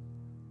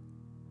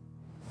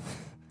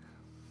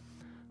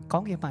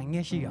 Gaukin my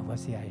Neshia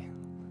was here.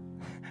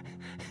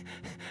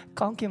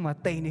 Conking my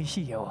Danish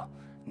here.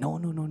 No.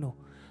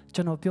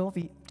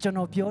 Jonopioni,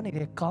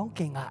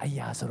 conking a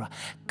yasura.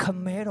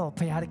 Camero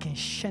Payarican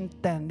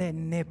Shentan,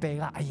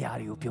 Nepega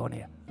Ayario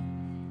Pioneer.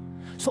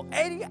 So,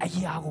 Eddie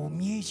Ayago,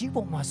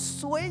 Mijibo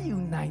must sway you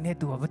nine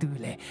to a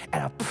badule,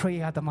 and I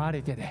pray at the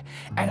Maripede,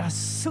 and I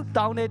sit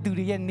down there to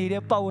the end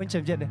needed power in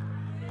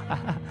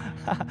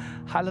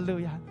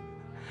Hallelujah.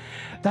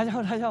 That's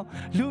how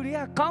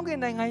Luria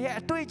Conking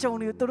a twitch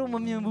only to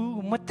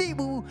Romu,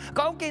 Matibu,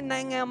 Conking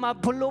a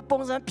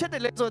Polopons and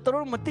Pitilets or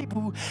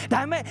Matibu.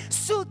 That may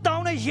suit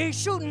down a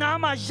Yeshu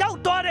Nama,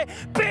 shout daughter,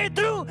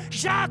 Pedro,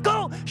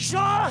 Jaco,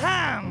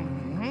 Johan.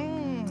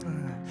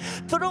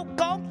 Through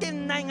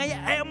Conking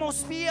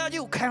atmosphere,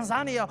 you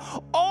Tanzania.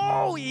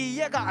 Oh,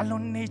 Yaga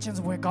alone nations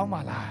were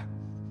Gamala.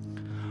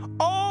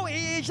 Oh,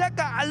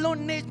 Yaga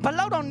alone nations, but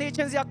loud on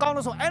nations,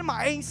 Yakonos, and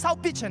my ain't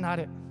South Beach and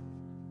had it.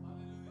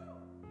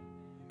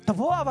 The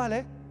boy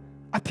vale,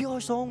 a pure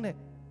song,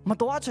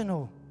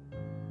 Matoachano.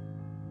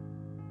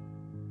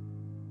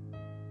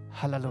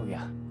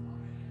 Hallelujah.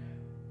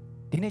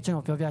 The nature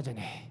of your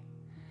Viagene.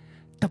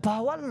 The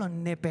power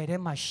on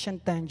Neperema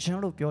Shentan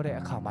General Pure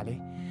Kamali,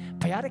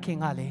 Payara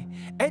King Ali,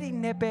 Eddie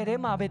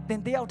Neperema,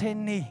 then the out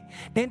any,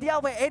 then the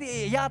out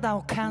Eddie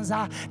Yada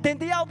Kanza, then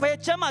the out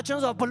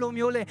Chemachons of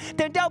Bolomule,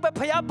 then the out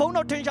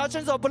Payabono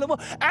Tinjactions of Bolomo,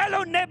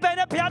 Allo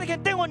Nepere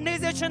Piatic, then on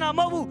Nation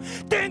Amobu,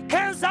 then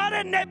Kanza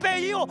and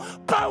Nepeo,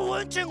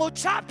 Pawunching or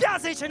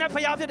Chapiazation and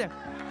Payapid.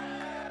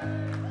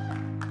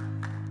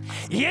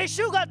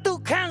 Yeshu got to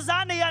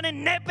Kanzania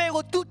and Nepe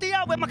or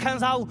Tutia with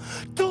Makanzao,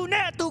 to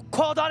net to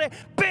Kodare,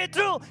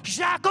 Pedro,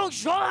 Jaco,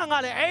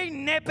 Joangale, a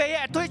Nepe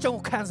at Twitch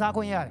or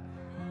Kanzagoya.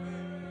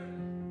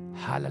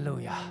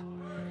 Hallelujah.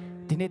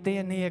 Didn't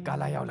they near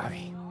Galaya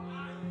Lavi?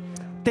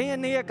 They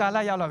near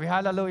Galaya Lavi.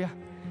 Hallelujah.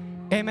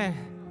 Amen.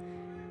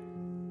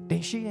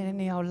 Then she and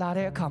any out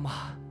Lare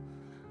Kama.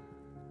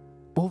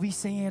 Bobby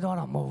sing it on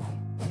a move.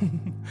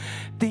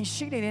 Then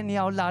she didn't any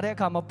out Lare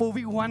Kama,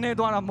 Bobby wanted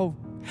on a move.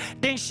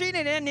 Then she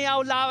didn't any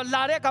out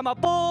Lare Kama,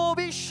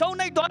 Bobby shown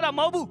a daughter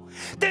Mobu.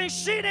 Then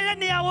she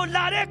didn't any out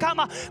Lare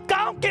Kama,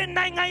 Gonkin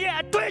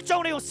Nanga, Twitch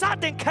only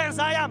sat in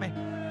Kansayame.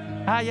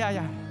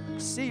 Ayaya.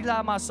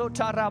 Sila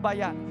Masota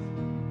Rabaya.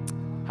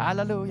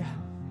 Hallelujah.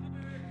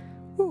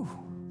 Woo.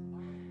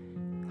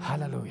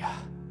 Hallelujah.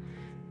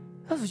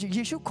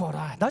 ယေရှုခေါ်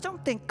တာဒါကြောင့်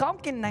သင်ကောင်း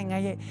ကင်နိုင်ငံ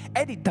ရဲ့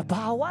အဲ့ဒီတ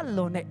ဘာဝ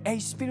လုံးနဲ့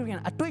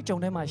experience အတွေ့အကြုံ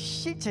ထဲမှာ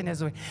ရှိချင်တယ်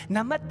ဆိုရင်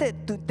နံပါတ်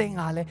1သူသင်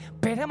ကလည်း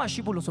ဘယ်ထဲမှာရှိ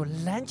ဖို့လို့ဆို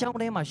လမ်းကြောင်း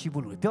ထဲမှာရှိ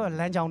ဖို့လို့ပြောရ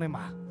လမ်းကြောင်းထဲ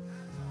မှာ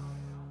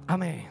အာ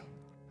မင်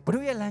ဘု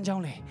ရားရဲ့လမ်းကြော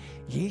င်းလေ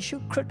ယေရှု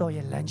ခရစ်တော်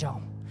ရဲ့လမ်းကြော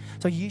င်း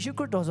ဆိုယေရှုခ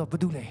ရစ်တော်ဆိုဘယ်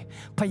သူလဲ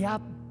ဖခင်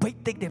ဗိတ်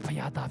သိက်တဲ့ဖခ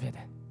င်သားဖြစ်တ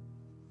ယ်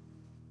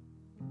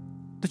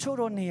တချို့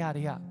တော့နေရာ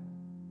တွေက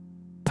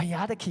ဖခ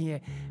င်သခင်ရဲ့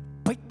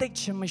ဗိတ်သိက်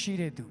ခြင်းမရှိ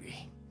တဲ့သူတွေ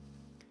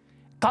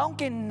ကောင်း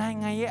ကင်နိုင်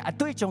ငံရဲ့အ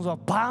တွေ့အကြုံဆို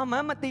ဘာမှ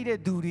မသိတဲ့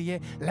သူတွေရဲ့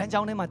လမ်းကြော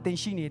င်းထဲမှာတင်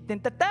ရှိနေတင်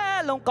တ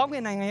က်လုံးကောင်းက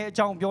င်နိုင်ငံရဲ့အ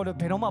ကြောင်းပြောလို့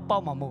ဘယ်တော့မှပေါ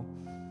က်မှာမဟုတ်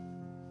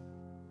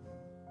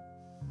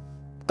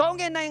ကောင်း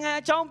ကင်နိုင်ငံ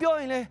အကြောင်းပြော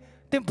ရင်လေ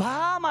တင်ဘာ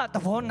မှသ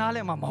ဘောနားလ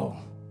ည်မှာမဟုတ်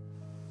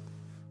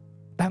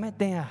ဒါမဲ့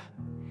တင်ဟာ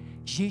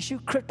ယေရှု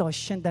ခရစ်တော်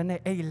ရှင်တန်တဲ့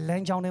အဲ့ဒီလ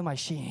မ်းကြောင်းထဲမှာ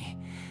ရှိရ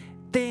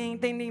င်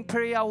တင်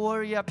prayer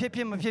warrior ဖြ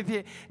စ်မဖြစ်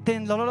တ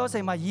င်လောစိ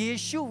မ်မှာယေ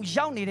ရှု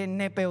ရောက်နေတဲ့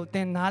နယ်ပယ်ကိုတ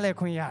င်နားလည်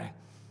ခွင့်ရတယ်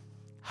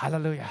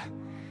hallelujah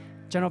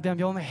ကျွန်တော်ပြန်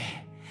ပြောမယ်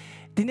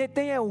ဒီနေ့တ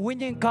င်းရဲ့ဝိ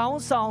ညာဉ်ခေါ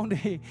င်းဆောင်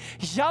တွေ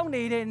ရောက်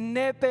နေတဲ့န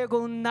ယ်ပယ်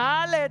ကို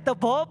နားလဲသ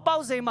ဘောပေါ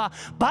က်စေမှာ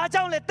ဘာ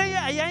ကြောင့်လဲတင်း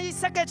ရဲ့အရန်ကြီး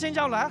ဆက်ကချင်း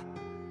ကြောင့်လား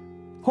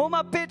ဟို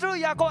မှာပေတရု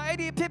ယာကောအဲ့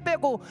ဒီဖြစ်ပက်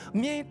ကို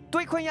မြင်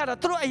တွေ့ခွင့်ရတာ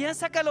သူတို့အရန်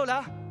ဆက်ကလို့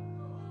လား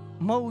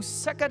မဟုတ်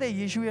ဆက်ကတဲ့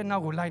ယေရှုရဲ့နော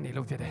က်ကိုလိုက်နေ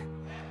လို့ဖြစ်တယ်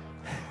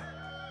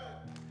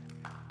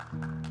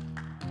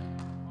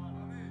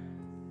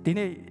ဒီ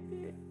နေ့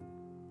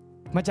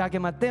မကြခ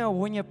င်မှာတင်းရဲ့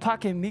ဝိညာဉ်ဖ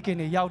ခင်မိခင်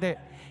တွေရောက်တဲ့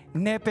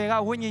နယ်ပယ်က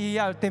ဝိညာဉ်ရေး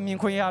ရတင်မြင်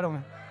ခွင့်ရတော့မ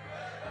ယ်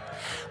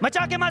မကြ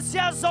ခင်မှာဆ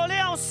ရာဇော်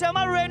လေးအောင်ဆရာမ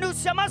ရေနု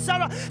ဆရာမဆာ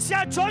ရာဆ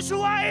ရာဂျောရှု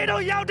ဝါအေ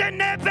တို့ရောက်တဲ့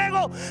နယ်ပယ်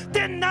ကိုတ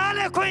င်နား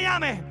လဲခွင့်ရ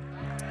မယ်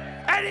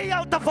အဲ့ဒီ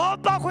ရောက်သဘော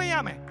ပေါက်ခွင့်ရ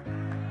မယ်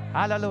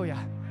ဟာလေလုယာ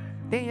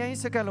တင်ရင်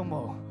စကလုံး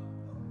မို့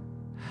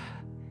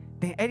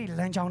တင်အဲ့ဒီ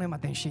လမ်းကြောင်းထဲမှာ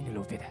တင်ရှိနေ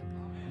လို့ဖြစ်တယ်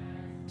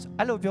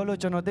အဲ့လိုပြောလို့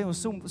ကျွန်တော်တင်ကို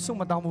စု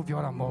မတောင်းဘူး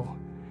ပြောတာမဟုတ်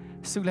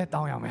စုလဲ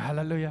တောင်းရမယ်ဟာ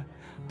လေလုယာ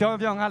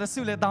ပြောငါလည်း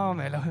စုလဲတောင်းရ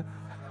မယ်လို့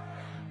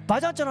ဘာ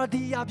ကြောင့်ကျွန်တော်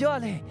ဒီအရာပြောရ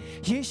လဲ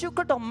ယေရှုခ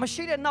ရစ်တော်မ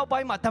ရှိတဲ့နောက်ပို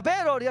င်းမှာတပ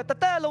ည့်တော်တွေကတ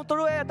သက်လုံးသူ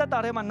တို့ရဲ့တသက်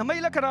ထဲမှာနမိ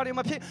တ်လက္ခဏာတွေ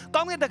မဖြစ်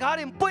ကောင်းကင်တကား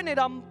တွေပွင့်နေ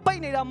တာပိ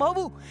တ်နေတာမဟုတ်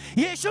ဘူး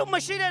ယေရှုမ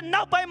ရှိတဲ့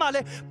နောက်ပိုင်းမှာ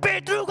လေပေ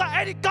တရုက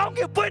အဲ့ဒီကောင်းက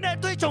င်ပွင့်တဲ့အ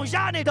တွေ့အကြုံရ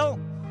နေတော့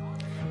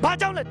ဘာ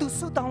ကြောင့်လဲသူ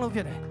ဆုတောင်းလို့ဖြ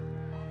စ်တယ်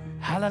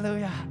ဟာလေလု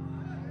ယာ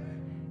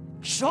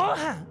ယော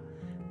ဟန်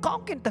ကော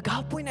င်းကင်တ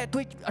ကားပွင့်တဲ့အ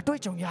တွေ့အ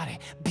ကြုံရတယ်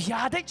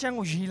ဗျာဒိတ်ချမ်း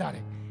ကိုရေးလာတ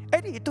ယ်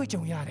အဲ့ဒီအတွေ့အ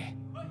ကြုံရတယ်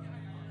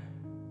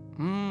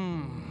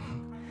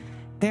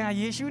တင်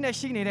ယေရှုနဲ့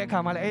ရှိနေတဲ့အခါ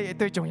မှာလည်းအဲ့ဒီအ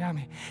တွေ့အကြုံရမ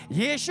ယ်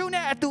ယေရှု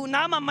နဲ့အတူ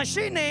နားမှာမ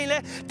ရှိနေရင်လေ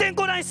တင်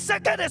ကိုယ်တိုင်စ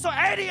က္ကတဲ့ဆို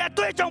အဲ့ဒီအ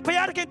တွေ့အကြုံဘု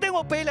ရားသခင်တင်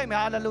ကိုပေးလိုက်မယ်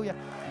ဟာလေလုယာ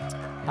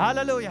ဟာ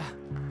လေလုယာ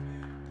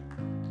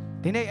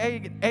ဒီနေ့အဲ့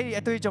ဒီ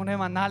အတွေ့အကြုံထဲ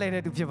မှာနားလည်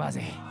တဲ့သူဖြစ်ပါ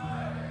စေ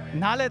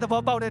နားလည်သ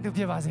ဘောပေါက်တဲ့သူ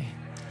ဖြစ်ပါစေ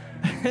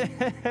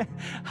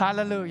ဟာ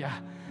လေလုယာ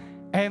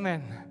အာမင်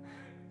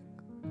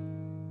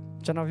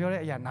ကျွန်တော်ပြော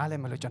တဲ့အရာနားလည်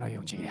မလို့ကျွန်တော်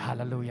ယုံကြည်တယ်ဟာ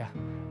လေလုယာ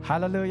ဟာ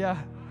လေလုယာ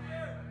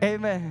အာ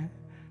မင်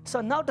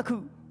ဆိုနောက်တစ်ခု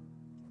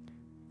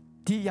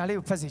ဒီအရာလေး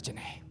ကိုဖတ်စေချင်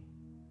တယ်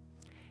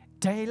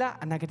ဒံယေလ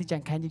အနာဂတိကျ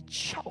မ်းခန်းကြီး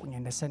6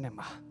 20နဲ့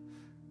မှာ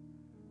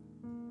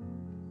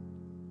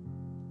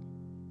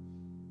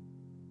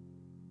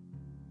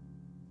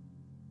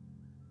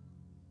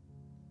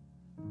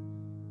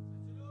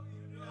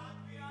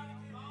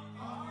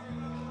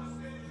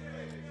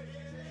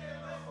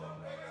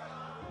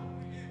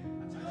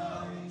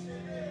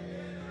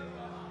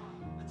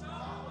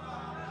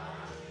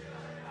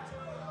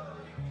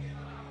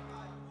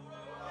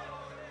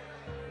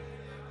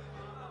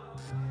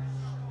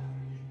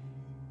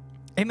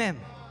အာမင်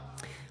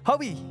ဟုတ်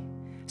ပြီ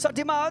ဆို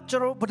ဒီမှာကျွ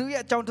န်တော်ဘုရား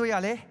ရဲ့အကြောင်းတွေ့ရ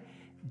လဲ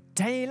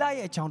ဒံယေလ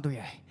ရဲ့အကြောင်းတွေ့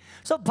ရတယ်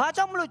ဆိုဘာ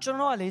ကြောင့်မလို့ကျွန်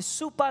တော်ကလေ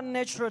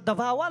supernatural တ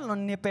ဘာဝ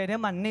လုံးနေပယ်ထဲ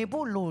မှာနေ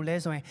ဖို့လို့လဲ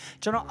ဆိုရင်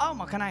ကျွန်တော်အောက်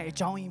မှာခဏအ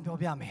ကြောင်းရင်းပြော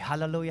ပြမယ်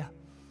hallelujah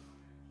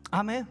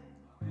အာမင်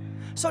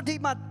ဆိုဒီ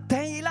မှာ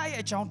ဒံယေလရဲ့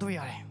အကြောင်းတွေ့ရ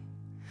တယ်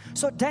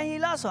ဆိုဒံယေ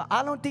လဆို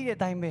အားလုံးသိတဲ့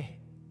အတိုင်းပဲ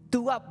သူ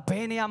ကဘ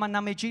ယ်နေရာမှာ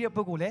နာမည်ကြီးတဲ့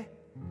ပုဂ္ဂိုလ်လဲ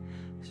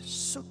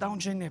ဆုတောင်း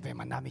ခြင်းနဲ့ပဲ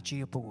မှာနာမည်ကြီး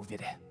တဲ့ပုဂ္ဂိုလ်ဖြ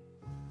စ်တယ်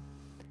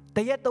တ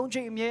ရက်၃ချိ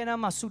န်အမြဲတ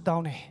မ်းမှာဆုတော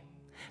င်းတယ်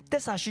တ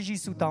က်စာရှိ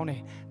ဆုတောင်းတ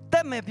ယ်တ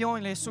က်မယ်ပြောရ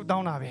င်လည်းဆုတော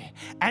င်းတာပဲ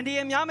အန်ဒီ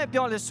အများမယ်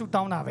ပြောရင်လည်းဆု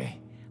တောင်းတာပဲ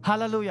ဟာ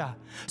လေလုယာ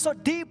ဆို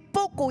ဒီ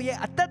ပုဂ္ဂိုလ်ရဲ့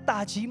အသက်တာ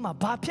ကြီးမှာ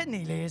ဘာဖြစ်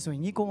နေလဲဆိုရ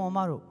င်ညီကောင်မ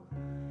တို့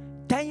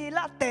ဒံယေလ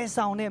တဲ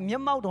ဆောင်တဲ့မျ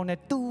က်မှောက်တော်နဲ့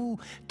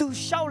သူ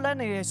ရှောက်လန်း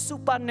နေတဲ့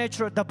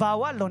supernatural တဘာ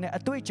ဝလုံးနဲ့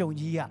အတွေ့အကြုံ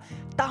ကြီးက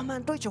တာမ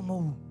န်တွေ့ကြုံမဟု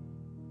တ်ဘူး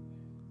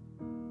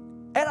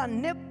အဲ့ဒါ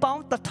နှစ်ပေါ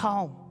င်း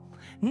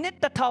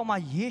1000မှာ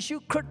ယေရှု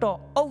ခရစ်တော်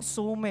အုပ်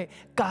စိုးမဲ့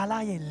ကာလ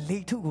ရဲ့လေ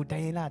ထုကိုဒံ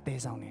ယေလတဲ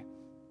ဆောင်တယ်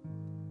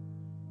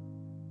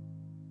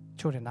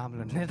ချိုးတယ်နားမ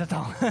လို့နှစ်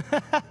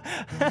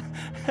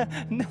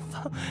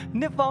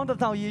ပေါင်း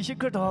1000ယေရှု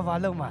ခရစ်တော်ကဘာ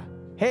လုပ်မှာ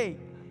ဟေး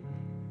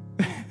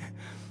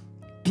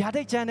ဗျာ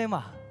ဒိတ်ချမ်းထဲ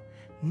မှာ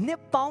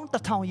Nippon the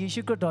town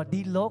Yeshua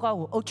di loga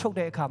will ocho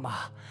de kama.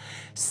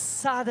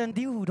 Sudden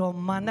diu do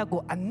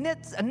manago a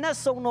net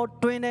so no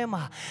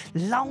twinema.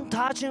 Long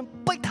touching,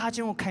 big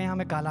touching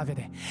kayame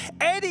galavide.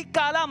 Eddie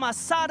Kalama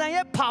Sadan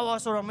ye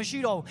powers or a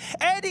machino.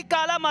 Eddie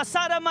Kalama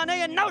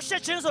Sadamane and now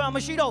shitchins or a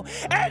machino.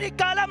 Eddie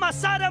Kalama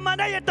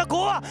Sadamane the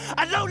Goa.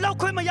 A low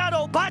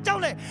quimayado,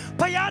 Bajole.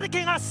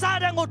 Payadiking a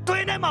Sadan or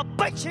twinema,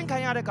 big chin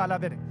kayade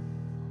galavide.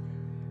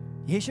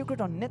 Yeshua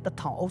don't net the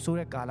town also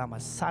a Kalama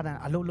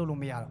Sadan a low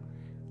miaro.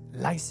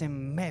 License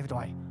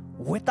mevdoi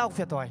without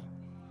fetoi.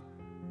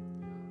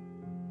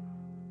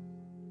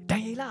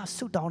 Dayla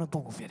suit down a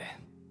book of it.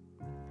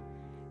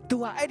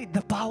 Do I edit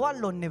the power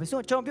loan never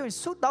so champion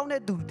suit down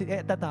at the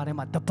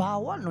Darema, the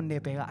power loan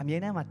never, I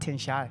mean, I'm a 10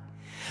 shy.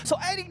 So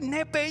edit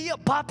nepe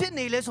papi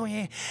nails on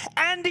ye,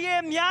 and the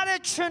Miare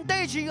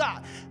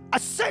Chendejiga, a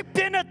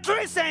sapien a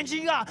 3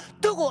 centuria,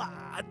 do go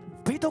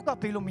Pitoka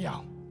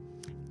Pilumia,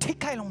 take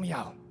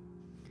Kailumia.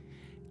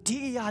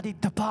 Diadi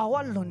the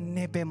power lon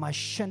nebe my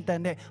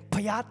shentane,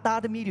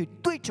 Payata the media,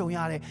 Twitcho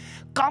yare,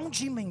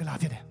 County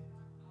Minglavide.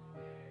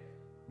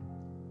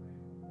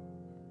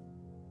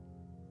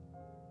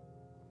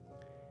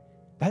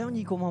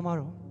 Dionico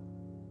Mamaro.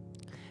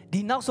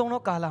 Di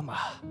Nasono Calama,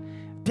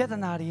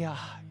 Pietanaria,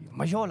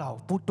 Majola,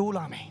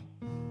 Putulame.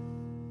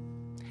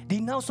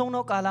 Di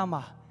Nasono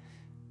Calama,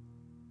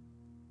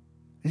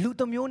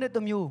 Lutomune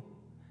the Mew,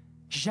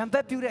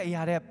 Jampepure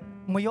Yare.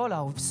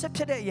 Mayola,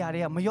 Sepede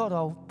Yaria,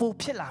 Mayola,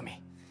 Pupilame,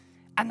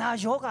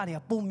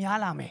 Anajogaria,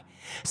 Pumialame,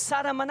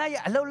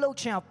 Sadamanaya, a low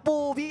chin,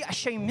 Povi, a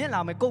shame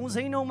milame,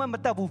 Gonzino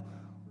Mamatabu,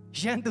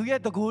 Gendu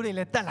yet the good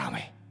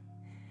telame.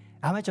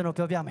 Amachano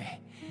Piame.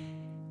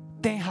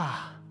 Deha,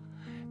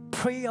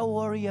 prayer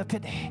warrior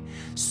pity,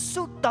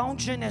 suit down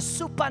gen and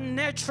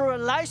supernatural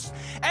life,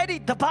 Eddie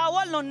the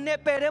power on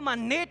Neperema,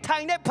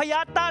 Netine,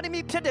 Payata,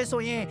 me pity so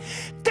ye.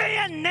 Day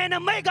and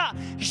Nenamega,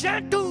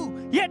 Gendu.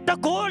 Yet the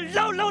goal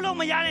low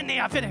mayan in the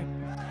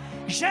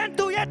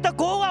Gentu yet the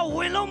goa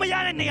willow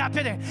mayan in the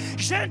apide.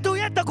 Gentu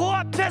yet the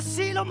goa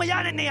pesilo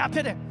mayan in the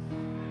apide.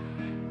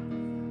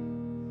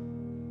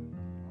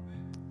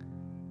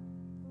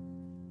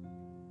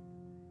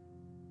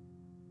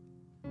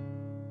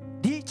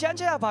 The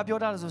Janja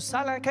Babioda,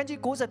 Sala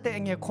Kanji goes at the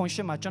in your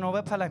consumer,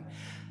 General Palam.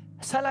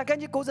 Sala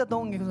Kanji goes at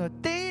the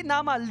day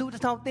Nama loot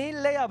down, they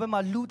lay up my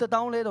loot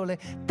down little,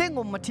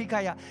 Tengo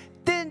Matikaya.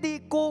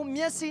 Tendi ko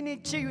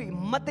miasini chiwi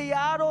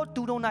matearo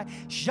turona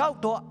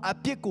jauto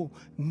apico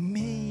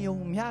meo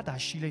miada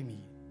shilemi.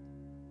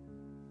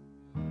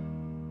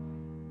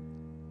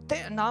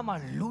 Te nama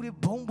lure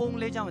bonbon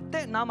lejam,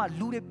 te nama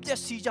lure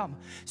piesi jam,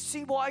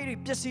 siboiri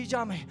piesi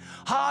jame,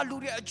 ha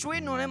lure a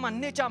juino nema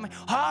nejame,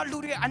 ha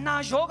lure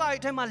anajoga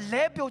itema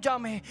lepio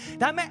jame,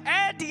 dame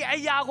edi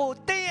ayago,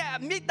 te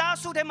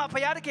mitasu de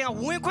mapayarke and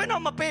winquino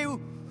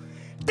mapeu.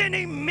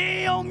 Teni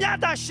meo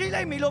miata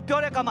shile milo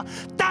piore kama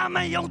tama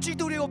yonchi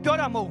duri o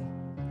pioramo.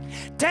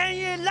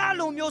 Tenye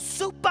lalo mio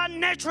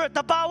supernatural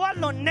the power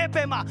no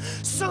nepema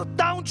so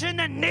down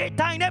chin and ne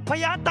tine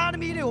payata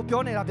mi o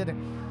pione rapide.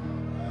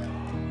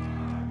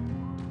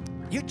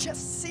 You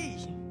just see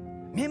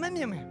meme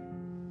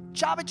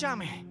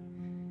jame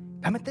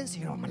lamaten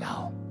siro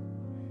malao.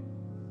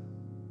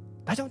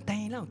 I don't tell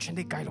you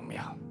chinde kailo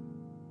meow.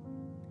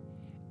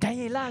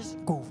 Tenye las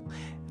go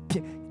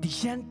the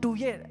shen to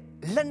yet.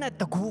 Leonard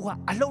the Gua,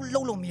 a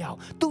low meow,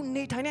 2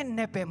 Nathan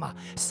Nepema,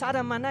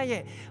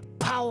 Sadamanaye,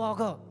 power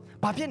go,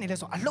 Papian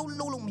is a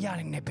low meow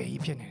in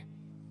Nepe,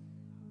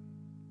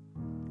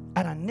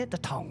 and a net the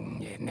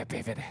tongue in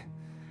Nepe.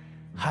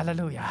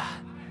 Hallelujah.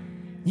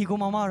 Nico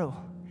Mamaro,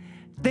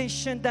 they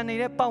sent an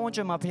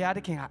epawancha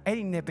mapiadiking, a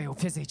Nepe of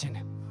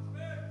physician.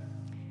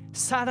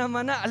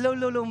 Sadamana, a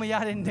low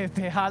meow in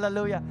Nepe,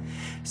 hallelujah.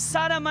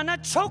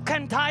 Sadamana choke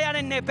and tired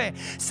in Nepe.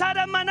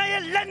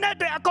 Sadamana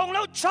Leonard, a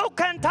gonglo choke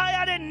and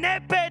tired in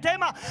Nepe,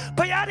 Tema,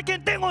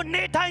 Payadikin thing on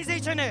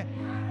netization.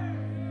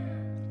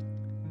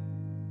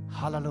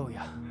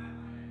 Hallelujah.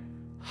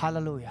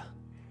 Hallelujah.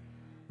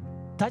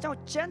 Tajo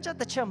Janja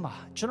the Chamba,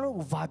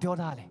 General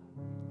Vabiodale.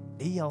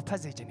 They are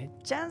position.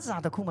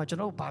 Jansa the Kuma,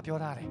 General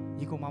Babiodale.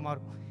 Yigo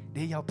Mamaru.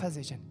 They are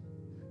position.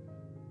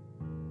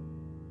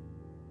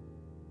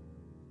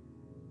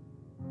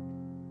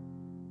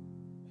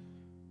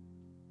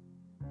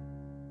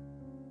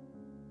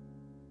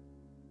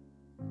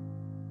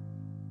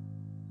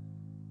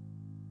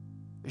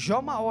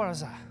 Joma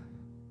Oraza.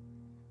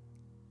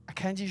 I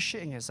can't just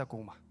shit in a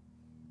Sakuma.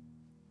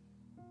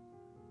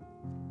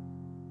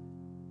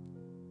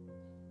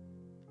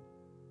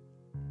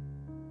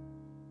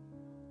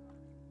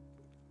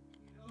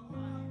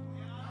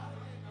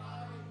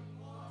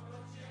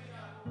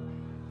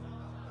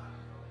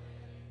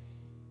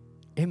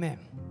 Amen.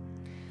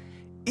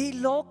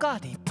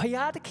 Ilokadi,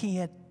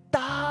 Payadaki,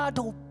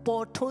 Dado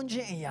Portunji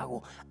and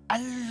Yago,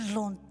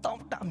 alone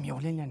Doctor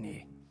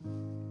Mulini.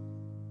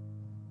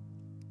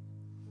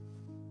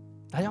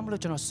 I am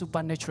looking at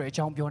supernatural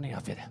champion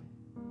of it.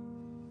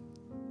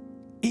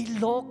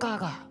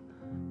 Ilokaga,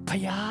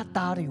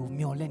 Payatari,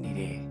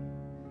 Mulini.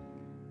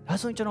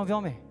 That's what you know,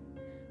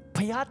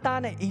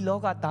 Payatane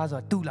Iloga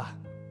Taza Tula.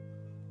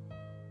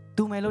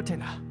 သူမယ်လို့ထင်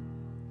တာ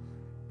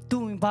သူ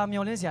ဘာ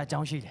မျောလင်းစရာအကြော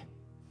င်းရှိတယ်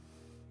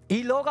ဤ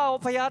လောကကို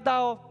ဖျား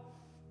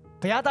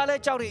သားလ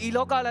ည်းကြောက်တယ်ဤ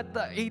လောက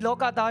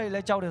သားတွေလ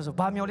ည်းကြောက်တယ်ဆို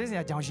ဘာမျောလင်းစ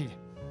ရာအကြောင်းရှိတယ်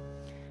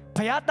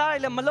ဖျားသားတွေ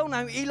လည်းမလုံ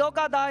နိုင်ဘူးဤလောက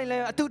သားတွေလ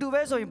ည်းအတူတူ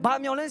ပဲဆိုရင်ဘာ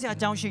မျောလင်းစရာအ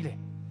ကြောင်းရှိတယ်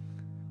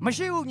မ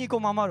ရှိဘူးညီကော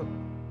င်မတို့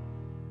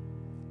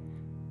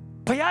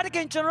ဖျားတခ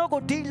င်ကျွန်တော်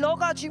ကိုဒီလော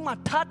ကကြီးမှာ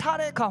ထား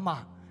တဲ့အခါမှာ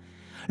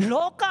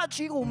လောက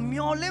ကြီးကို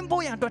မျောလင်း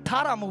ဖို့ရန်အတွက်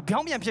ထားတာမဟုတ်ပြော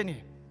င်းပြန်ဖြစ်နေတ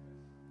ယ်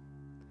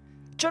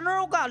ကျွန်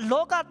တော်က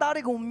လောကသား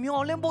တွေကိုမျော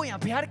လင်းဖို့ရန်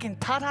ဘုရားခင်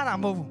ထားတာ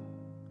မဟုတ်ဘူး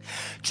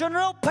ကျွန်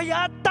တော်ဘု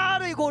ရားသား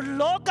တွေကို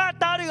လောက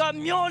သားတွေက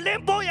မျောလ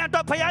င်းဖို့ရန်အတွ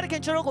က်ဘုရားခ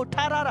င်ကျွန်တော်ကို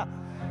ထားတာ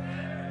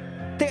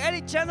တဲ့အဲ့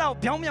ဒီချမ်းသာကို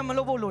ပြောင်းပြန်မ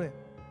လုပ်ဖို့လိုတယ်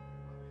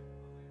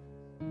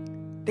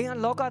တင်က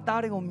လောက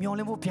သားတွေကိုမျောလ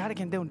င်းဖို့ဘုရား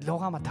ခင်တဲ့လော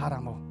ကမှာထားတာ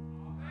မဟုတ်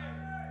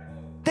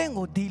တင်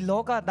ကိုဒီ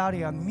လောကသားတွေ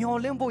ကမျော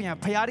လင်းဖို့ရန်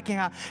ဘုရားခင်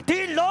ကဒီ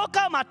လောက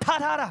မှာထား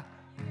တာ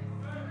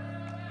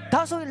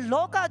ဒါဆိုရင်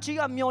လောကကြီး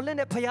ကမျောလင်း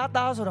တဲ့ဘုရား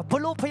သားဆိုတော့ဘ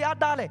လို့ဘုရား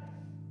သားလဲ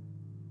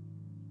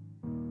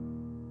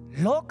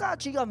လောက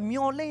ကြီးက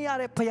မျောလင့်ရ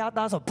တဲ့ဖျား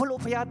သားဆိုဘ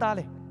လို့ဖျားသား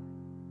လဲ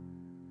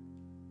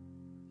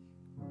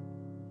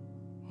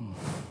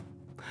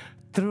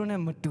သူတို့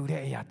နဲ့မတူ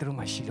တဲ့အရာသူတို့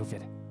မှရှိလို့ဖြ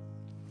စ်တယ်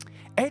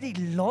အဲ့ဒီ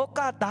လောက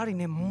သားတွေ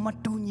နဲ့မ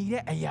တူညီ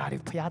တဲ့အရာတွေ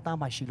ဖျားသား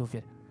မှရှိလို့ဖြ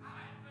စ်တယ်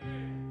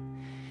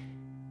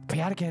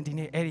ဖျားခင်ဒီ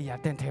နေ့အဲ့ဒီအရာ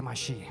တင့်ထဲမှာ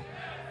ရှိတယ်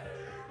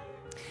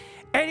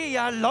အဲ့ဒီအ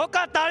ရာလောက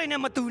သားတွေ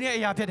နဲ့မတူတဲ့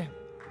အရာဖြစ်တယ်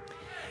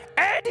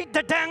အဲ့ဒီတ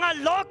ဒံက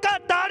လောက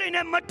သားတွေ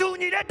နဲ့မတူ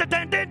ညီတဲ့တဒံ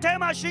တင့်ထဲ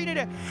မှာရှိနေ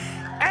တယ်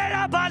အဲ့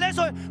ဒါဘာလဲ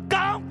ဆို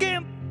ကောင်းကင်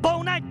ဘုံ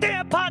၌တဲ့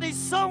ဖာဒီ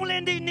ဆုံးလ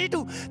င်းဒီနီးတူ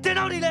တင်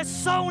တို့ဒီလဲ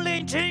ဆုံးလ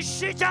င်းခြင်း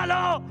ရှိကြ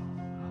လို့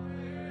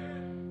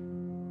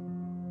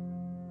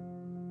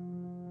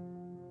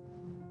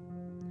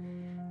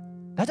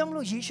ဒါကြောင့်မ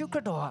လို့ယေရှုခရ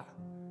စ်တော်က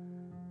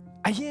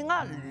အရင်က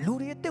လူ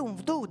တွေတဲ့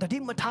သူ့တတိ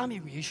မထားမိ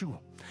ဘူးယေရှု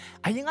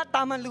အရင်က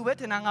တာမန်လူပဲ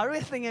ထင်တာငါတို့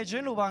ရဲ့သင်ငယ်ချ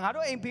င်းလူပါငါ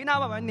တို့အိမ်ဘေးနား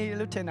မှာနေ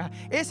လို့ထင်တာ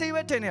အေးဆေး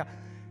ပဲထင်နေတာ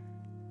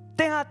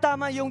တင်ဟာတာ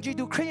မန်ယုံကြည်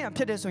သူခရိယန်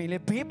ဖြစ်တယ်ဆိုရင်လေ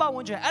ဘေးပတ်ဝ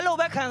န်းကျင်အဲ့လို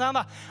ပဲခံစား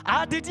မှာ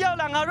ဒီတယောက်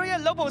လားငါတို့ရဲ့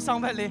လုပ်ဖို့ဆော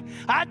င်ပဲလေ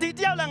ဒီတ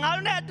ယောက်လားငါ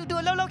တို့နဲ့အတူတူ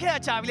လှုပ်ခဲ့ရ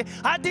ချပြီလေ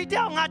ဒီတ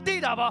ယောက်ငါတိ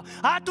တာပေါ့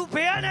သူ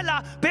ဘေးရနဲ့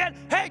လားဘေး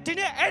ဟေးဒီ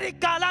နေ့အဲ့ဒီ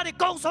ကာလာတွေ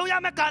ကုံဆုံးရ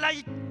မယ့်ကာလာ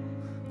ကြီး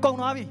ကုံ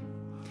သွားပြီ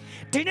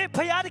ဒီနေ့ဖ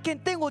ယားခင်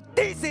တင့်ကို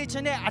တိစေခြ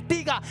င်းနဲ့အတိ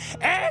က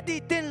အဲ့ဒီ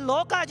တင်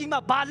လောကကြီးမှာ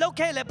ဘာလုပ်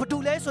ခဲ့လဲဘာတူ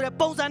လဲဆိုတဲ့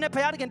ပုံစံနဲ့ဖ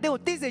ယားခင်တင့်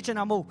ကိုတိစေခြင်း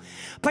တာမဟုတ်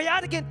ဖ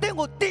ယားခင်တင့်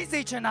ကိုတိစေ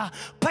ခြင်းတာ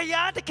ဖ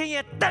ယားခင်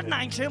ရဲ့တတ်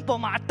နိုင်ခြင်း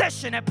ပေါ်မှာအသက်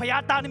ရှင်တဲ့ဖ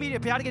ယားသားသမီးတွေ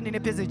ဖယားခင်နေ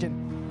နဲ့ဖြစ်စေခြင်း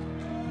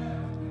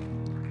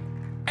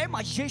အဲ့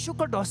မှာယေရှု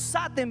ခရစ်တော်စ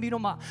တင်ပြီး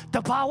တော့မှတ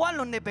ဘာဝ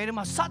လွန်နေပဲ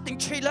မှာစတင်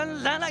ခြေလန်း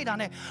လိုက်တာ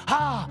နဲ့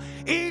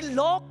ဤ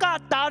လောက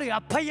သားတွေက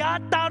ဖယား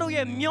သားတို့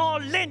ရဲ့မျော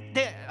လင့်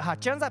တဲ့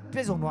ကျမ်းစာပြ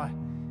ည့်စုံသွားတ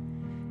ယ်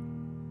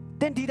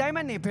တင်ဒီတိုင်း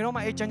မှာနေဘယ်တော့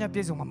မှအဲ့ကျမ်းစာပြ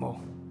ည့်စုံမှာမဟုတ်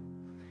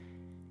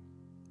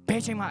ဘ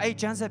ယ်ချိန်မှာအဲ့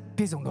ကျမ်းစာ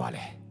ပြည့်စုံသွား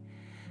လဲ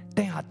တ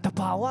င်ဟာတ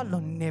ဘာဝလွ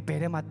န်နေပဲ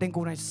ထဲမှာတင်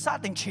ကိုယ်တိုင်စ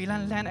တင်ခြေလ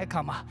န်းတဲ့အ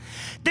ခါမှာ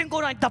တင်ကို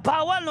ယ်တိုင်တဘာ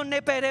ဝလွန်နေ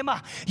ပဲထဲမှာ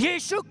ယေ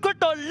ရှုခရစ်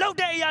တော်လှုပ်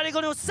တဲ့အရာတွေ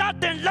ကိုစ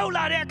တင်လှုပ်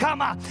လာတဲ့အခါ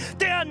မှာ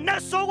တင်ဟာန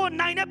တ်ဆိုးကို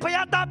နိုင်တဲ့ဘု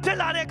ရားသားဖြစ်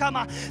လာတဲ့အခါ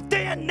မှာတ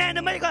င်ရဲ့နယ်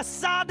နိမိတ်က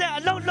စားတဲ့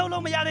အလုံးလှုပ်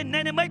လို့မရတဲ့န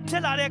ယ်နိမိတ်ဖြ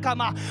စ်လာတဲ့အခါ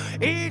မှာ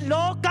ဤ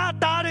လောက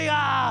သားတွေက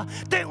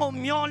တင်ကို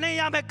မျောလင့်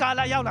ရမယ့်ကာ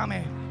လရောက်လာမ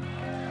ယ်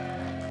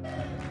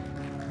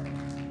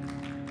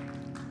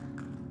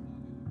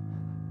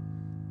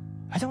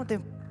အကြောင်းတင်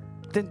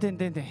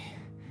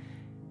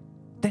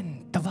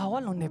တဘာဝ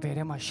လုံးနေပဲ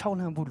ထဲမှာရှောက်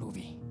လန့်ဖို့လို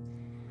ပြီ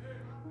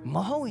မ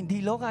ဟုတ်ရင်ဒီ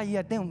လောကကြီးက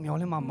တင်မျော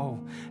လင်းမှာမဟုတ်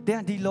တ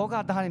င်ဒီလောက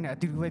သားတွေနဲ့အ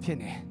တူတူပဲဖြစ်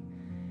နေ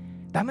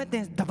ဒါမဲ့တ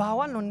င်တဘာဝ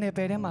လုံးနေ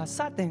ပဲထဲမှာစ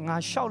တင်ငါ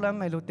ရှောက်လန့်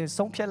မယ်လို့တင်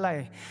ဆုံးဖြတ်လို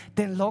က်တ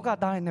င်လောက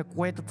သားတွေနဲ့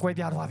ကွဲ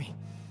ပြားသွားပြီ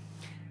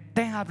တ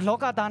င်ဟာလော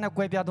ကသားနဲ့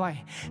ကွဲပြားသွားရ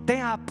င်တ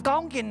င်ဟာကော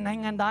င်းကင်နို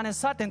င်ငံသားနဲ့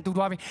စတင်တူ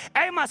သွားပြီ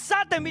အဲ့မှာစ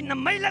တင်ပြီးန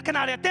မိတ်လက္ခ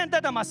ဏာတွေတင်တ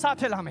က်တာမှာစ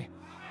ဖြစ်လာမယ်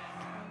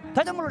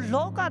ဒါကြောင့်မလို့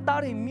လောက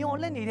သားတွေမျော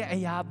လင့်နေတဲ့အ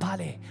ရာဘာ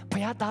လဲဘု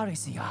ရားသားတွေ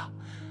စီဟာ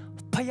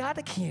ဘုရားသ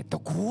ခင်ရဲ့တ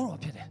ကူတော်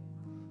ဖြစ်တယ်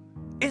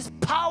is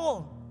power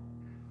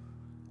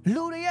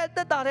လူတွေရဲ့တ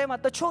က်တာထဲမှာ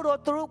တချို့တော့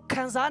သူတို့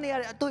ခံစားနေရ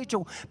တဲ့အတွေ့အ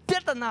ကြုံပြ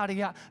ဿနာတွေ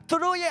ကသူ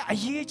တို့ရဲ့အ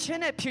ရေးချ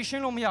င်းနဲ့ဖြေရှ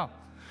င်းလို့မရ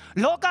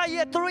လောက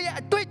ရဲ့သူတို့ရဲ့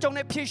အတွေ့အကြုံ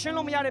နဲ့ဖြေရှင်း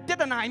လို့မရတဲ့ပြ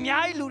ဿနာအ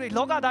များကြီးလူတွေ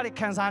လောကသားတွေ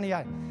ခံစားနေရ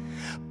တယ်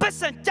ပတ်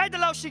စံကြိုက်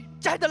တဲ့လောက်ရှိ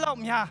ကြိုက်တဲ့လောက်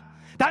များ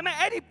ဒါပေမဲ့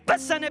အဲ့ဒီပ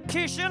တ်စံနဲ့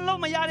ဖြေရှင်း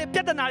လို့မရတဲ့ပြ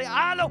ဿနာတွေ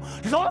အားလုံး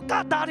လောက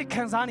သားတွေ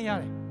ခံစားနေရ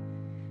တယ်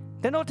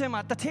တဲ့တို့ထဲ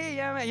မှာတထေး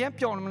ရမ်း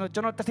ပျော်နေမလို့ကျွ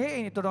န်တော်တထေးအိ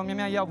မ်တွေတော်တော်များ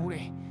များရောက်ဘူးတ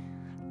ယ်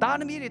သား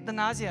သမီးတွေတ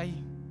နာစရာ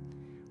ကြီး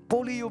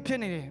ပိုလီယိုဖြစ်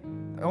နေတယ်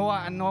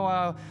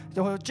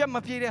ကြက်မ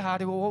ပြေးတဲ့ဟာ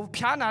တွေကို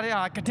ဖျားနာတဲ့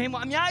ဟာကတင်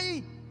ပေါ်အများ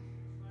ကြီး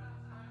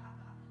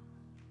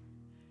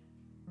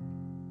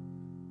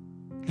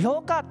လော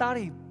ကသား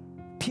တွေ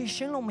ဖြေ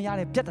ရှင်းလို့မရ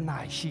တဲ့ပြဿနာ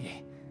ရှိတယ်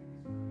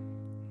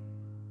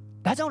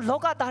ဒါကြောင့်လော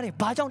ကသားတွေ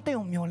ဘာကြောင့်တင့်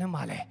ကိုမျောလင်း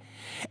ပါလဲ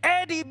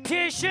အဲ့ဒီ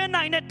ဖြေရှင်း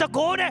နိုင်တဲ့တ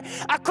ကိုးနဲ့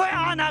အခွင့်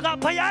အာဏာက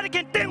ဘုရားသခ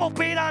င်တင့်ကို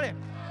ပေးထားတယ်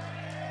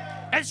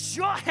It's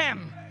your hand,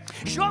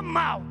 your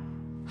mouth.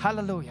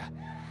 Hallelujah.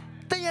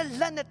 တဲ့ရဲ့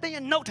လက်နဲ့တဲ့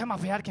ရဲ့နှုတ်ထဲမှာ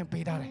ဘုရားသခင်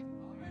ပေးထားတယ်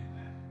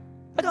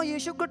။အဲ့တော့ယေ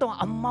ရှုခရစ်တော်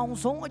အမောင်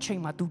ဆုံးအချိ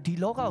န်မှာသူဒီ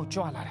လောကကို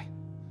ကြွလာတယ်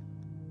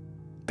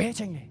။ဘယ်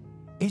ချိန်လဲ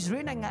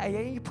Israel နိုင်ငံအရ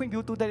င်ဖွံ့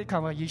ဖြိုးတိုးတက်တဲ့ခါ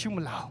မှာယေရှုမ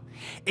လာဘူး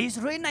။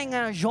 Israel နိုင်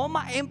ငံရောမ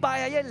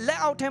Empire ရဲ့လ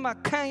က်အောက်ထဲမှာ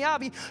ခံရ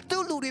ပြီး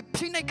သူ့လူတွေ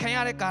ဖိနှိပ်ခံရ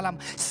တဲ့ကာလမှာ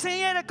ဆ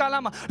င်းရဲတဲ့ကာလ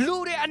မှာလူ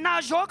တွေအနာ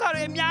ရောဂါ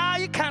တွေအများ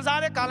ကြီးခံစား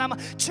တဲ့ကာလမှာ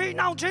ချိန်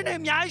နှောင်ခြင်းတွေ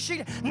အများကြီးရှိ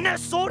တယ်။နတ်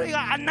ဆိုးတွေက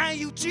အနိုင်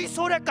ယူကြီး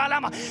ဆိုးတဲ့ကာလ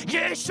မှာ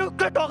ယေရှု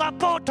ခရစ်တော်က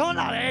ပေါ်ထွန်း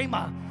လာတယ်အိမ်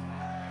မှာ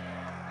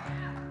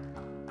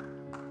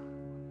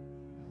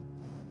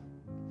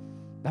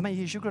ဒါမှ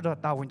ယေရှုခရစ်တော်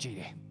တာဝန်ကြီး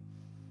တယ်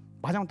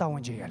။ဘာကြောင့်တာဝ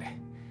န်ကြီးရလဲ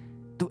။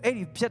 तू အဲ့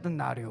ဒီပြဿ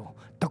နာတွေကို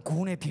တကူ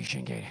နဲ့ဖြေရှ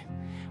င်းခဲ့တယ်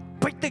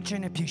။ပိတ်သိက်ခြ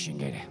င်းနဲ့ဖြေရှင်း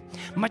ခဲ့တယ်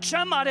။မချ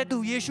မ်းမာတဲ့သူ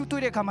ယေရှု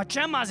တွေ့တဲ့အခါမှာချ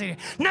မ်းမာစေတယ်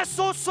။နတ်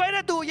ဆိုးဆွဲ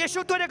တဲ့သူယေ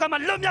ရှုတွေ့တဲ့အခါမှာ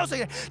လွတ်မြောက်စေ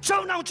တယ်။ချုံ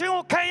နှောင်ခြင်း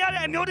ကိုခံရ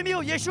တဲ့အမျိုးသမီး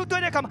ကိုယေရှု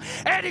တွေ့တဲ့အခါမှာ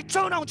အဲ့ဒီ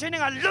ချုံနှောင်ခြင်းတွေ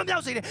ကလွတ်မြော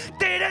က်စေတယ်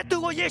။တည်တဲ့သူ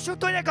ကိုယေရှု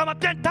တွေ့တဲ့အခါမှာ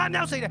ပြန်ထ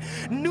မြောက်စေတယ်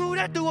။နူ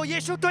တဲ့သူကိုယေ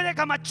ရှုတွေ့တဲ့အ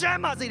ခါမှာချမ်း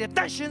မာစေတယ်။တ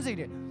န့်ရှင်းစေ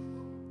တယ်။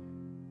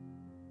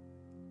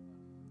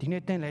ဒီ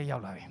နေ့တင့်လဲရော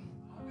က်လာပြီ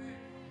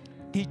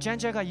။ဒီချမ်း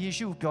ချက်ကယေ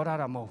ရှုကိုပြောထား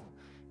တာမဟုတ်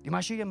။ဒီမှာ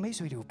ရှိတဲ့မိတ်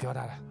ဆွေတွေကိုပြော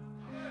ထားတာ။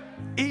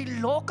ဤ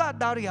လောက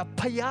သားတွေက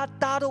ဖျား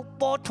သားတို့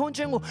ပေါ်ထွန်းခြ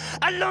င်းကို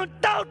အလွန်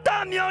တောက်တ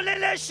မျောလ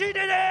င်းလဲရှိ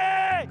နေတ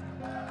ယ်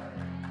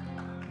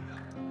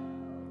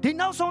ဒီ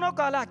နောက်ဆုံးတော့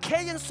ကာလခဲ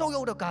ရင်ဆုပ်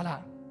ယုပ်တဲ့ကာလ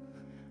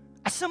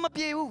အစမ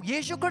ပြေဘူးယေ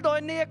ရှုခရစ်တော်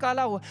ရဲ့နေ့ကာ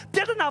လကိုပြ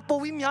ဿနာပို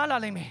ပြီးများလာ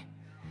လိမ့်မယ်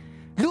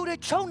လူတွေ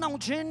ချုံနှောင်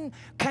ခြင်း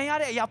ခံရ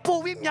တဲ့အရာပို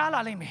ပြီးများ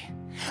လာလိမ့်မယ်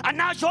အ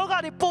နာရောဂါ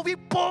တွေပိုပြီး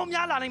ပေါ်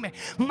များလာလိမ့်မယ်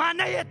မာ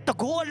နရဲ့တ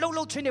ကိုးအလုံး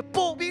လုံးခြင်းတွေ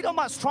ပိုပြီးတော့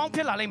မှ strong ဖြ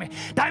စ်လာလိမ့်မယ်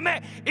ဒါပေမဲ့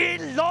ဤ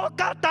လော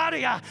ကသား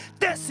တွေဟာ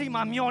တက်စီ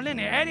မှာမျောလင့်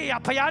နေအဲ့ဒီဟာ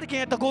ဖျားသခင်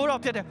ရဲ့တကိုး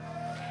တော်ဖြစ်တယ်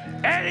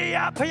အဲ့ဒီ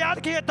ဟာဖျားသ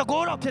ခင်ရဲ့တ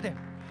ကိုးတော်ဖြစ်တယ်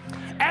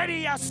အဲ့ဒီ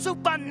ဟာ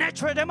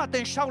supernatural တဲ့မှာသ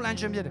င်ရှောက်လန်း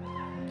ခြင်းဖြစ်တယ်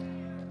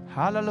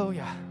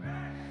hallelujah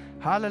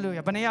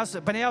hallelujah ဘယ်နှယော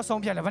က်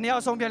ဆုံးပြလဲဘယ်နှယော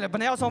က်ဆုံးပြလဲဘ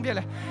ယ်နှယောက်ဆုံးပြ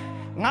လဲ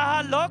ငါ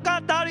လောက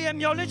သားရဲ့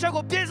မျော်လင့်ချက်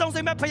ကိုပြည့်စုံ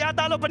စေမဲ့ဖခင်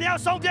သားလို့ဘယ်နှယော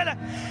က်ဆုံးပြလဲ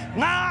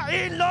ငါ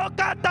ဤလော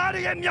ကသား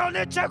ရဲ့မျော်လ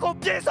င့်ချက်ကို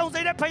ပြည့်စုံစေ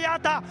တဲ့ဖခင်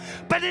သား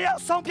ဘယ်နှယောက်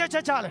ဆုံးပြချ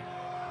က်ချလဲ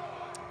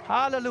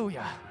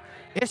hallelujah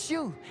it's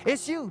youဘ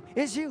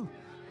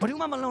ယ်သူ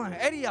မှမလုပ်နို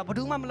င်အဲ့ဒီကဘယ်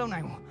သူမှမလုပ်နို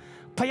င်ဘူး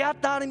ဖခင်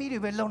သားသမီးတွေ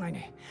ပဲလုပ်နိုင်တ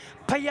ယ်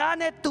ဖခင်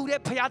နဲ့တူတဲ့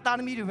ဖခင်သား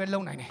သမီးတွေပဲလု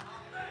ပ်နိုင်တယ်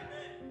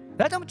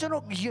ဒါကြောင့်ကျွန်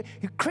တော်ခရ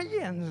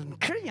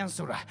စ်ယာန်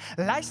ဆိုတာ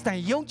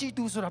lifestyle ယုံကြည်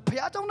သူဆိုတာဖခ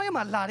င်ကြောင့်လည်း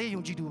မှာလာတဲ့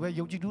ယုံကြည်သူပဲ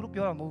ယုံကြည်သူလို့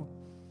ပြောတာမဟု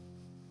တ်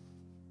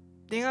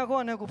တင်ကကို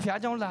ကလည်းကိုဖျား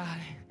ကြောင်းလာတ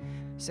ယ်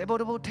စေဘော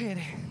တဘောထဲတ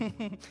ယ်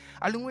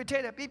အလုံးဝထဲ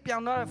တယ်ပြီးပြော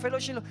င်းတော့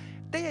fellowship လို့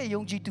တဲ့ရဲ့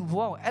ယုံကြည်သူဘ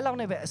ဝကိုအဲ့လောက်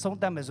နဲ့ပဲအဆုံး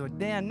သတ်မယ်ဆို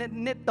တင်က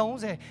နှစ်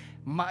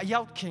30မ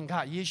ရောက်ခင်က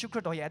ယေရှုခရ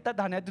စ်တော်ရဲ့အသက်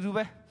တာနဲ့တူတူ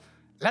ပဲ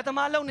လက်သ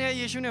မားလုံနေတဲ့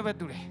ယေရှုနဲ့ပဲ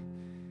တူတယ်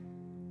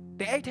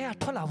တဲ့အဲ့ထဲက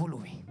ထွက်လာဖို့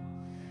လိုပြီ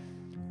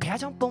ဘုရား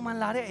ကြောင့်ပုံမှန်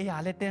လာတဲ့အရာ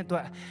လဲတဲ့အတွ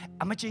က်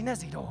အမချိန်နဲ့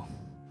စီတော့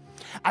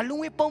အ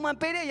လုံးဝပုံမှန်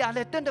ပေးတဲ့အရာ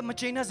လဲတဲ့မ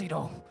ချိန်နဲ့စီ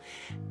တော့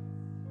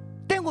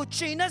တဲ့ကို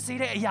ချိန်နဲ့စေ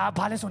တဲ့အရာ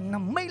ဘာလဲဆိုန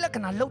မိတ်လက္ခ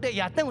ဏာလုပ်တဲ့အ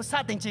ရာတဲ့ကိုစ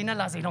တင်ချိန်နဲ့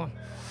လာစေတော့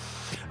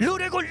လူ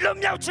တွေကိုလွတ်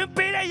မြောက်ခြင်း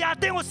ပေးတဲ့အရာ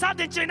တဲ့ကိုစ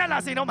တင်ချိန်နဲ့လာ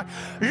စေတော့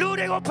လူ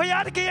တွေကိုဖခ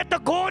င်တကယ်ရဲ့တ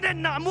ကောနဲ့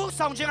နာမှု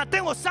ဆောင်ခြင်းက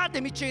တဲ့ကိုစတ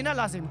င်ပြီးချိန်နဲ့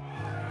လာစေမှာ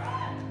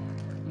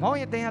မောင်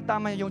ရဲ့တဲ့ဟာတာ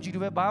မန်ယုံကြည်သူ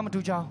ပဲဘာမှမ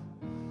ထူးချောင်း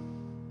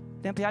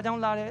တဲ့ဖခင်ကြော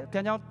င့်လာတယ်ဖခ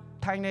င်ကြောင့်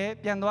ထိုင်တယ်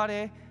ပြန်သွားတ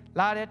ယ်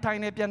လာတယ်ထိုင်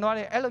တယ်ပြန်သွားတ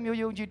ယ်အဲ့လိုမျိုး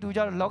ယုံကြည်သူကြ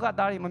တော့လောက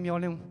သားတွေမမျော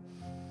လင်းဘူး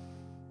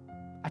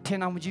အထင်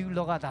အောင်မကြည့်ဘူး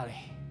လောကသားတွေ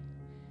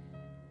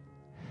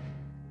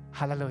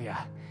ဟာလေလုယာ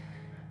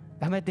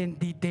ဒါမဲ့တင်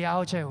ဒီတ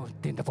ရားချက်ကို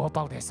တင်သဘော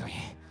ပေါက်တယ်ဆိုရ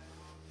င်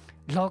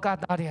လောက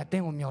သားတွေကတ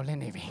င်းကိုမျောလင့်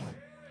နေပြီ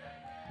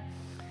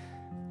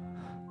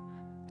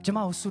ကျမ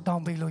ကိုဆူတော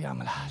င်းပေးလို့ရ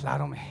မလားလာ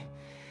တော့မယ်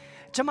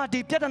ကျမဒီ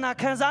ပြဿနာ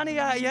ခံစားနေ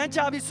ရအရန်ကြ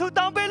ပြီဆူ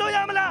တောင်းပေးလို့ရ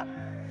မလား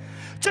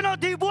ကျွန်တော်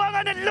ဒီဘဝက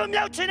နေလွတ်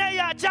မြောက်ခြင်းနဲ့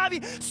ရကြပြီ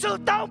ဆူ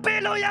တောင်း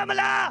ပေးလို့ရမ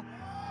လား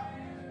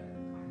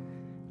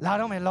လာ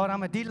တော့မယ်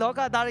ဒီလောက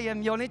သားရဲ့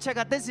မျောလင့်ချက်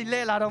ကတက်စီ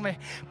လဲလာတော့မယ်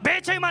ဘ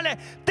ယ်ချိန်မှလဲ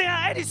တင်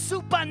အဲ့ဒီ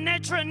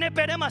supernatural နဲ့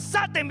ပဲမှာစ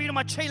တင်ပြီးတော့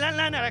မှချိန်လန်း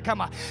နေတဲ့အခါ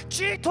မှာ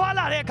ကြီးထွား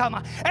လာတဲ့အခါ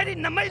မှာအဲ့ဒီ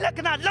နမိတ်လက္ခ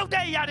ဏာလောက်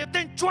တဲ့အရာတွေတ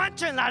င်ကျွမ်း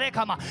ကျင်လာတဲ့အ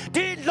ခါမှာ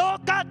ဒီလော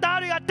ကသား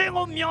တွေကတင်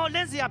ကိုမျောလ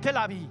င့်စရာဖြစ်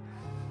လာပြီ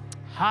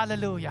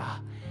hallelujah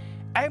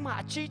အဲ့မှာ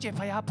အကြီးကျယ်ဖ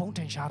ခင်ဘုန်းထ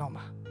င်ရှားတော့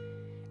မှာ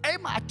အဲ့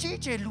မှာအကြီး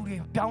ကျယ်လူတွေ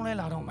ပြောင်းလဲ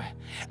လာတော့မယ်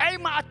အဲ့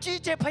မှာအကြီး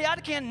ကျယ်ဖ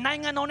ခင်နို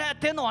င်ငံတော်နဲ့အ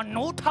သင်းတော်က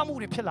နိုးထမှု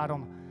တွေဖြစ်လာ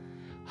တော့မှာ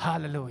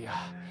hallelujah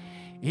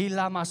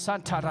Ilama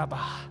Santa Rabba.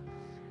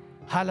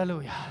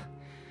 Hallelujah.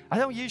 I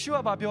don't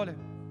Yeshua Babiole.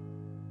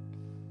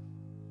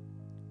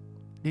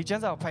 The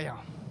chance of fire.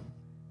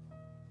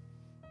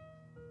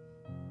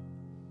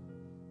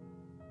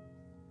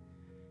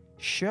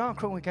 Sure,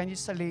 we can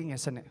just selling,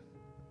 isn't it?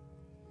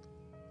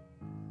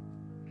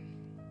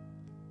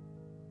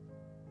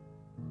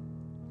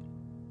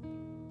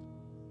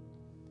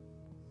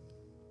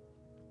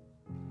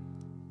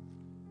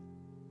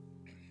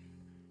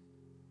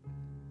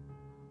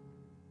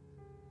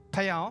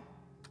 Payao.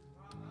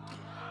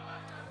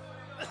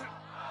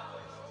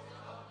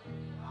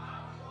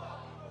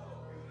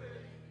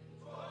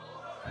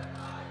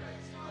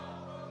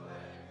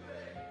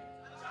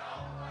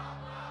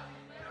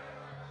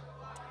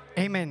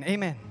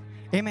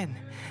 Amen.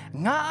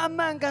 Nga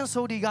aman kan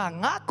sodiga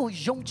nga ko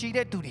yongji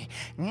de tu de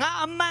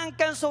nga aman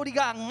kan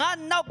sodiga nga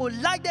now ko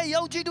like de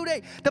yongji tu de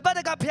the bad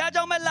ka phya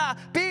jaw me la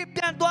pi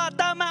pyan န်သွား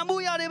တာမန်မှု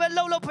ရတယ်ပဲ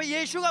လှုပ်လို့ဖယေ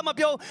ရှုကမ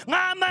ပြော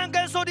ငါမှန်က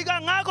န်ဆိုဒီက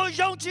ငါကို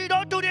ယုံကြည်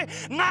တော်သူတွေ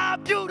ငါ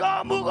ပြု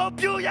တော်မူကို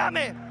ပြုရမ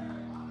ယ်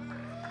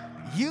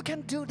You can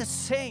do the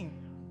same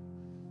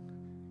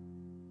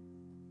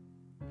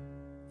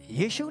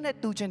ယေရှုနဲ့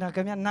တူချင်တာခ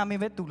င်ဗျာနာမည်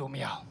ပဲတူလို့မ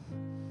ရအောင်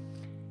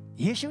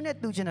ယေရှုနဲ့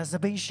တူချင်တာသ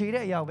ပင်ရှည်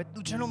တဲ့အရာကိုပဲတူ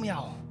ချင်လို့မရ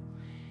အောင်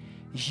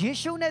ယေ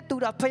ရှုနဲ့တူ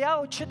တာဖခင်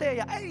ကိုချစ်တဲ့အ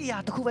ရာအဲ့ဒီအရာ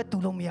တစ်ခုပဲတူ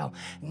လို့မရအောင်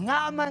ငါ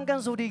အမှန်က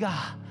န်ဆိုဒီက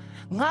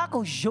ငါ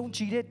ကိုယုံကြ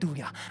ည်တဲ့သူ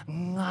က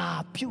ငါ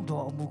ပြု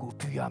တော်အမှုကို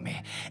ပြုရမယ်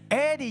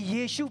အဲ့ဒီ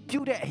ယေရှု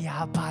ပြုတဲ့အရာ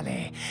ပါလေ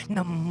န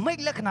မိ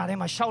တ်လက္ခဏာထဲ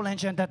မှာရှောက်လန်း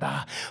ခြင်းတတ်တာ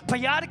ဘု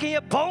ရားသခင်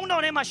ရဲ့ဘုန်း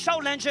တော်ထဲမှာရှော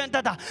က်လန်းခြင်းတ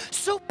တ်တာ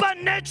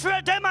supernatural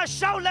ထဲမှာ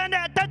ရှောက်လန်း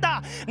တဲ့အတတ်တာ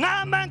ငါ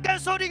အမှန်ကန်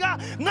ဆိုဒီက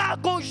ငါ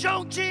ကိုယုံ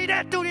ကြည်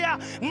တဲ့သူတွေက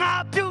ငါ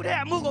ပြုတဲ့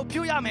အမှုကို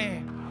ပြုရမယ်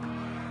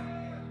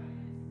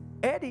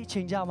အဲ့ဒီ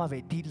ချိန်ကြမှာပဲ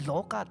ဒီ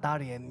လောကသား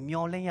တွေရဲ့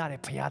မျောလင်းရ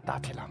တဲ့ဘုရားသား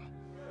ဖြစ်လာမှာ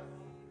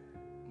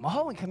မ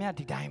ဟုတ်ရင်ခင်ဗျာ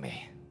ဒီတိုင်းပဲ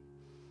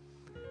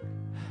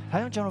ဒါ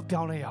ကြောင့်ကျွန်တော်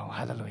ပြောင်းလဲရအောင်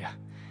hallelujah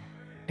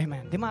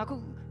amen ဒီမှာအခု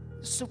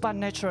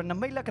supernatural န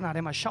မိတ်လက္ခဏာ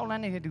ထဲမှာရှောင်းလ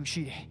န်းနေတဲ့သူ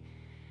ရှိတယ်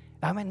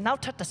ဒါပေမဲ့နော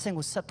က်ထပ်တစ်ဆင့်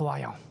ကိုဆက်သွား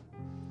ရအောင်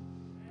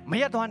မ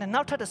ရသွားနဲ့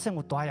နောက်ထပ်တစ်ဆင့်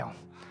ကိုသွားရအောင်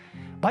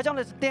ဘာကြောင့်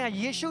လဲတင်က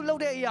ယေရှုလုပ်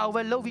တဲ့အရာကို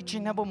ပဲလုပ်ပြီးခြ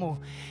င်းနဲ့ဖို့မို့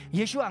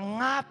ယေရှုက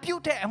ငါပြု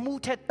တ်တဲ့အမှု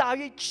ထက်တာ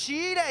၍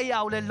ကြီးတဲ့အရာ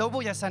ကိုလည်းလုပ်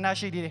ဖို့ရဆန္ဒ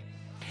ရှိသေးတယ်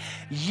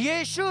ယေ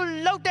ရှု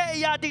လုပ်တဲ့အ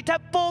ရာဒီထ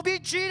က်ပို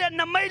ပြီးကြီးတဲ့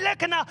နမိတ်လက္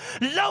ခဏာ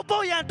လုပ်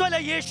ဖို့ရန်အတွက်လ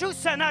ည်းယေရှု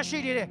ဆန္ဒရှိ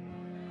သေးတယ်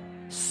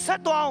ဆ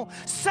က်သွားအောင်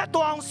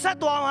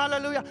ဟာလေ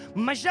လုယာ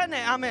မရက်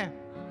နဲ့အာမင်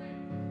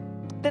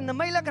တဲ့န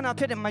မိတ်လက္ခဏာ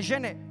ဖြစ်တဲ့မရ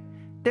က်နဲ့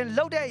တဲ့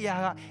လုပ်တဲ့အရာ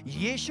က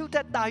ယေရှုတ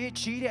က်တာ၍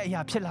ကြီးတဲ့အရာ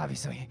ဖြစ်လာပြီ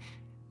ဆိုရင်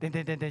တဲ့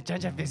ကြ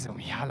မ်းပြည့်စုံ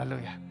ပြီဟာလေလု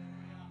ယာ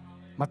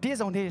မပြည့်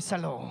စုံသေးဆ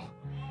က်လုံး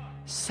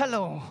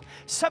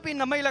ဆက်ပြီး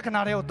နမိတ်လက္ခ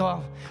ဏာတွေကိုတော့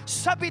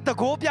ဆက်ပြီးတ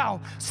ကိုးပြောင်း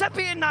ဆက်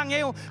ပြီးအနာင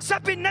ယ်ကိုဆ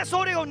က်ပြီးနတ်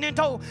ဆိုးတွေကိုနင်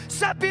ထုတ်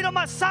ဆက်ပြီးတော့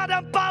မှစာတ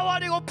န်ပါဝါ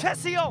တွေကိုဖျက်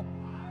ဆီးအောင်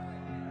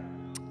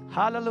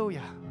ဟာလေလု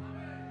ယာ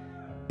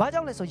ဘာ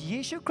ကြောင့်လဲဆိုယေ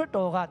ရှုခရစ်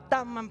တော်ကတာ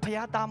မန်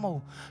ဖျားသားမဟုတ်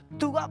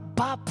သူက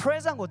ဘာ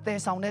present ကိုတည်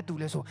ဆောင်တဲ့သူ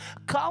လဲဆို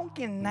ကောင်းက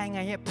င်နိုင်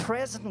ငံရဲ့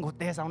present ကို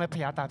တည်ဆောင်တဲ့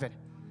ဖျားသားပဲ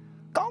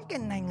ကောင်းက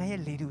င်နိုင်ငံ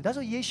ရဲ့လေသူဒါ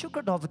ဆိုယေရှုခရ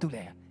စ်တော်ဘာတူ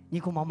လဲညီ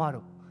ကောင်မမ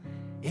တို့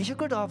ယေရှု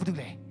ခရစ်တော်ဘာတူ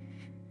လဲ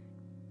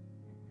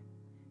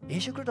ယေ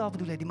ရှုခရစ်တော်ဘာ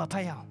တူလဲဒီမှာဖ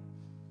တ်ရအောင်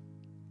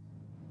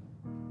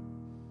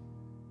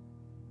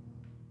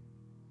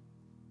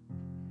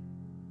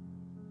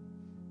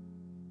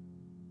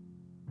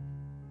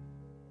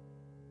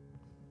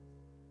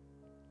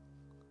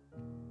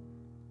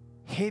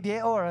ဟေဘရဲ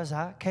ဩဝါဒ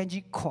စာခန်း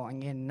ကြီးခွန်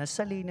ငယ်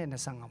24နဲ့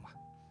25မှာ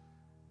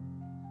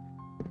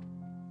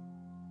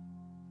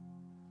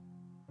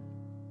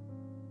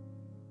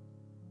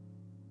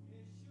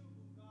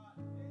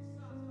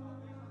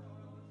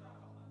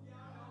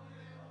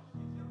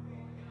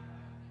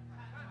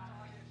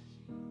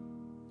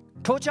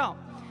ထို့ကြောင့်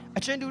အ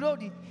ကျွန်ုပ်တို့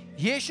သည်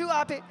ယေရှု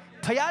အားဖြင့်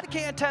ဘုရားသခ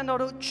င်အထံတော်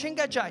သို့ချဉ်း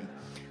ကပ်ကြ၏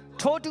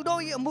ထိုသူ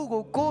တို့၏အမှု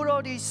ကိုကို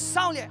တော်သည်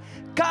စောင့်လျက်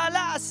ကာလ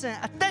အစဉ်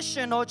အသက်ရှ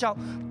င်သောကြောင့်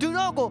သူ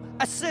တို့ကို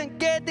အစဉ်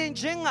ကယ်တင်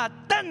ခြင်းက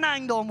တတ်နို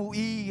င်တော်မူ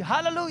၏ဟာ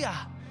လေလုယာ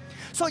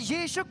ဆိုယေ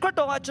ရှုခရစ်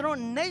တော်ကကျွန်တော်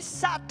နေ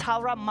ဆာထာ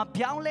ဝရမ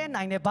ပြောင်းလဲ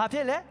နိုင်တယ်ဘာဖြ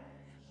စ်လဲ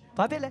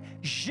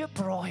ယေဘ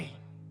ရ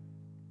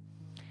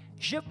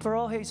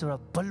ဟိဆို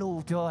တော့ဘ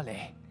လို့ပြောလဲ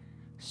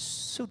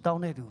ဆုတော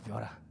င်းတဲ့သူပြော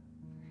တာ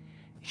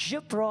ယေ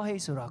ဘရဟိ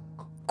ဆိုတော့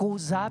ကို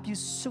စားပြု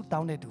ဆုတော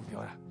င်းတဲ့သူ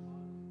ပြောတာ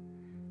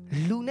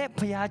လူနဲ့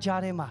ဖျား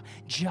ကြားထဲမှာ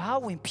ဂျား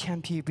ဝင်ဖြ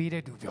န့်ဖြေပေး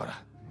တဲ့သူပြောတာ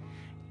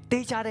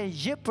တေးကြတဲ့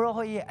ယေဘရ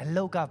ဟိရဲ့အ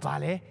လောက်ကဘာ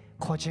လဲ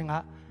ခေါ်ခြင်းက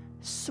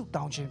ဆု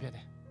တောင်းခြင်းဖြစ်တ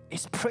ယ်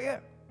It's prayer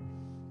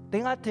တ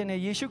င်ကတင်နေ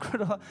ယေရှုခရစ်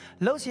တော်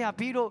လှုပ်ရှား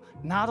ပြီးတော့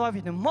နားသွား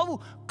ပြီမဟုတ်ဘူး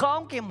ကော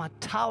င်းကင်မှာ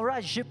ထာဝရ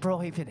ယေဘရ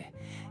ဟိဖြစ်တယ်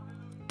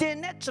တင်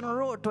နဲ့ကျွန်တော်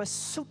တို့အတွက်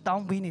ဆုတော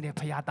င်းပေးနေတဲ့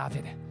ဖျားသားဖြ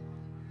စ်တယ်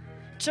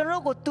ကျွန်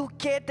တော်ကိုသူ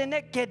ကဲတင်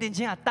နဲ့ကဲတင်ခြ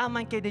င်းကတာမ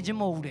န်ကဲတင်ခြင်း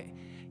မဟုတ်ဘူးတဲ့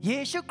ယေ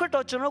ရှုခရစ်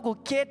တော်ကျွန်တော်ကို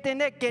ကဲတင်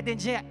နဲ့ကဲတင်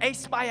ခြင်း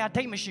expire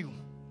date မရှိ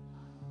ဘူး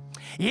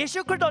ယေ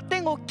ရှုခရစ်တော်တ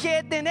င်ကိုကဲ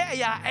တင်တဲ့အ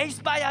ရာ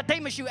expire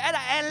date မရှိဘူးအဲ့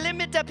ဒါ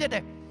unlimited ဖြစ်တ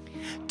ယ်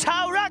ထာ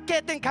ဝရကဲ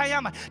တင်ခံရ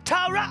မှာ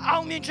ထာဝရအော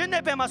င်မြင်ခြင်း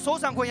နဲ့ပဲမှာ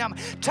စိုးစံခွင့်ရမှာ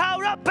ထာဝ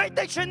ရဗိတ်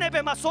သိက်ခြင်းနဲ့ပဲ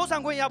မှာစိုးစံ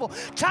ခွင့်ရဖို့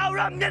ထာဝ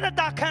ရမျက်နှာ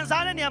တာခံ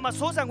စားတဲ့နေရာမှာ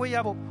စိုးစံခွင့်ရ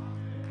ဖို့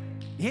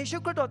ယေရှု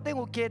ခရစ်တော်တင်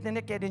ကိုကဲတင်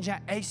တဲ့ကဲတင်ခြင်း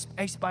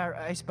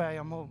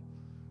expire မဟုတ်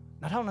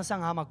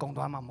2025မှာကုန်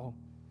သွားမှာမဟုတ်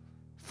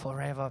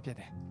forever ဖြစ်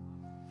တယ်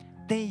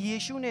တင်ယေ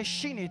ရှုနဲ့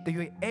ရှိနေတဲ့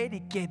၍အဲ့ဒီ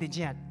ကဲတင်ခြ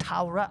င်းကထာ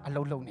ဝရအ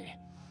လုံးလုံးနေတ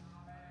ယ်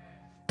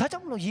ဒါကြော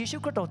င့်မလို့ယေရှု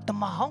ခရစ်တော်တ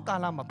မဟောင်းကာ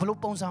လမှာဘလို့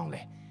ပုံဆောင်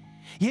လဲ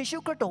ယေရှု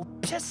ခရစ်တော်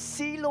ဖြစ်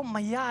စီလို့မ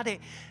ရတဲ့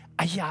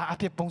အရာအ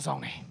ဖြစ်ပုံဆော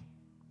င်တယ်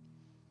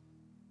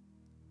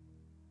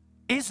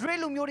ဣသရေ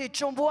လမျိုးတွေ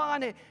ဂျုံဘွားက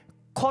နေ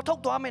ခေါ်ထု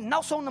တ်သွားမယ်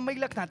နောက်ဆုံးနမိတ်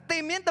လက္ခဏာတ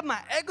င်မင်းတမ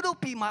န်အဂရု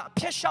ပီမှာ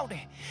ဖျက်လျှောက်တ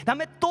ယ်ဒါပေ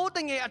မဲ့တိုးတ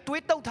ငယ်အ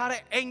တွေးတုတ်ထား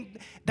တဲ့အိမ်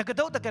တက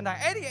တုတ်တကန်တို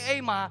င်းအဲ့ဒီအိ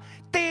မ်မှာ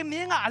တင်မ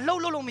င်းကအလု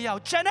ပ်လုပ်လို့မရ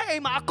ဘူးကျန်တဲ့အိ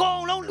မ်မှာအကု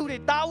န်လုံးလူတွေ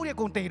တားဦးတွေအ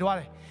ကုန်တည်သွား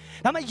တယ်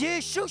ဒါပေမဲ့ယေ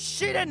ရှု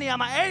ရှိတဲ့နေရာ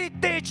မှာအဲ့ဒီ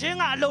တည်ခြင်း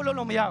ကအလုပ်လုပ်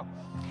လို့မရဘူး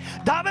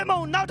ဒါပေမဲ့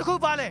နောက်တစ်ခု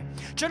ပါလဲ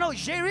ကျွန်တော်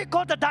ယေရီ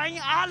ကိုတို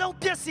င်းအားလုံး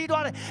ပျက်စီး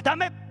သွားတယ်ဒါပေ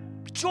မဲ့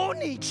ဂျို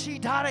နီချီ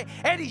ထားတဲ့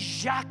အဲ့ဒီ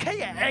ယာခဲ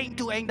ရဲ့အိမ်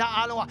တူအိမ်သား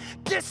အားလုံးက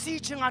ပျက်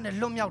စီးခြင်းကနေ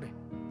လွတ်မြောက်တယ်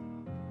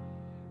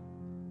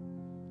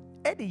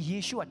Eddie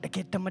Yeshua, the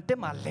get the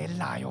Matema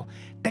Lelayo,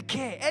 the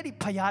K Eddie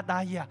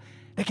Payada here,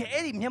 the K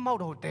Eddie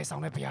Miamodo des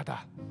on a Piata.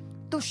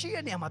 To she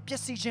and Yama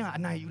Piasijan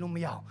and I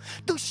Ulumia.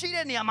 To she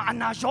and Yama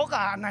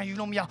Anajoga and I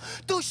Ulumia.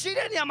 To she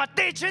and Yama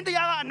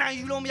Tejendia and I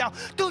Ulumia.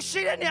 To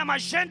she and Yama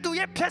Gentu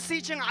ye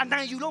Piasijan and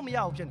I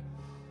Ulumia.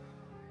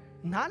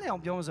 None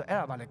of Jones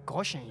are about a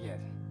Goshen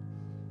yet.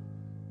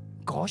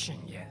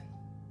 Goshen yet.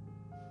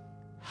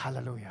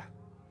 Hallelujah.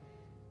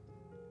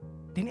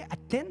 Didn't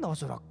attend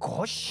those or a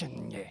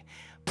Goshen yet.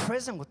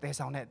 Present with this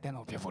on that, then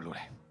of your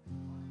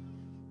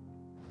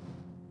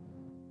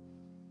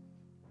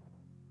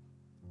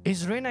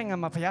Israel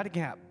and my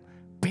Payadigan,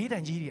 Peter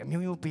and Gideon,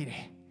 Mu Pede.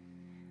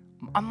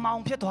 A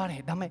mount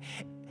Pietore,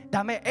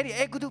 Dame Eddie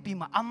Egudu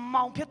Pima, a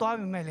mount Pietore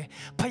Mele,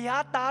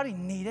 Payatari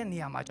needed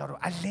near Major,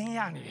 a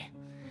Leani.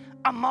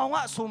 A mount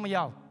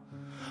Sumia.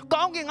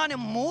 Gonging on a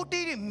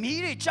moody,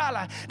 meaty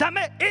chala.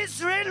 Dame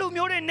Israel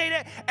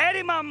murinated,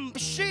 Eddie Mam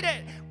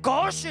sheeted,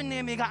 Goshen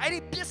Nemiga,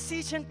 Eddie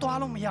Pisian to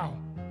Alumia.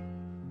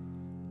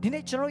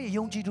 Didn't generally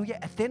young Jidu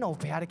yet a thin of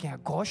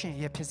Payadigan, Goshen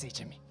ye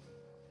Pisian me.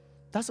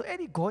 That's what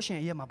Eddie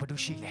Goshen ye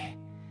Mabudushile.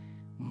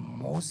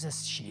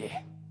 Moses she.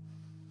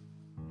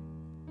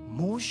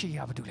 Moshi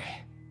Abdule.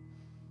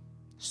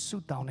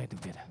 Sit down at the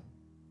video.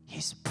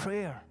 His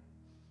prayer.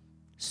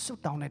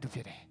 Sit down at the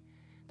video.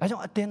 That's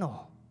not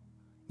Ateno.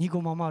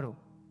 Nigo Mamaru.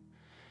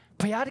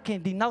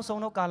 Payarkin did now so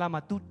no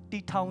calama to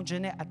the town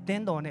gene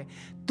attend on it.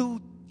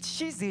 To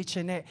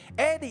Chizicene,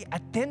 Eddie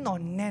attend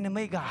on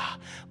Nenemega.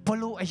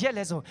 Polo a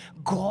yellow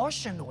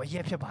Goshen or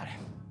Yepabare.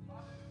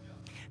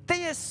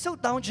 They are so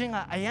down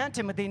jinga, I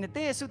antimate,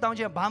 they are so down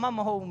jinga,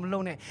 Bama home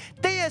lone.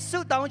 They are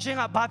so down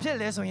jinga, Bapia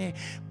Lesoye.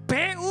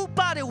 Be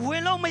upa de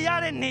willow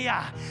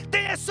mayadenia.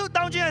 They are so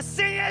down jinga,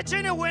 say a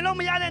gin willow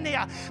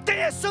mayadenia.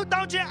 They are so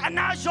down jinga, and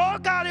now your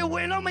god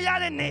willow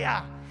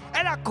mayadenia.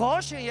 And a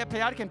caution ye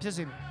pay can piss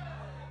him.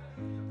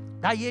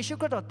 That ye should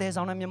got days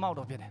on a mouth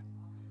of it.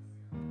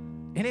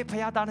 In a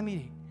payata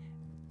meeting.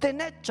 The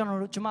net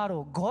general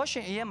tomorrow,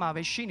 Goshen Yama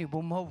Shini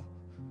Bumo.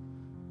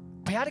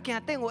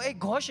 Payarkin thing or a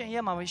Goshen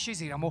Yama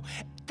Shiziramo.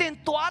 Then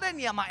Tuaden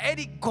Yama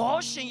Eddie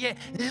Goshen ye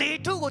lay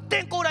to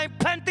think or I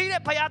planted a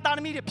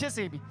payata meeting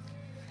pissy.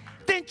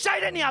 Then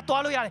Chidenia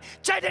Tualuya,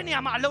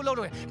 Chidenia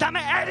Malolo, Dame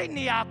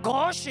Edinia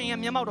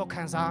Goshen Yamato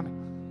Kansam.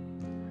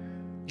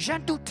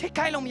 Jantu take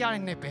Ilom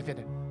Yan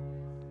Neped.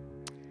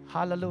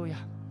 Hallelujah.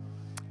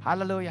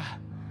 Hallelujah.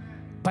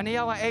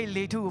 Panayawa a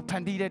lay to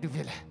Pandida to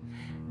Villa.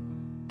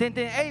 Then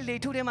a lay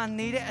to them and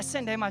needed a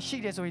send them a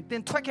sheet as we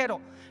then track it.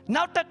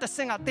 Now that the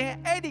singer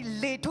then Eddie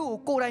lay to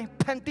go and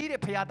Pandida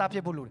Payata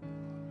Pebulu.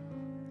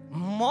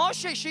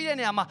 Moshe she and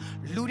Yama,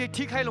 Ludi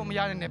Tikalo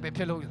Mayan and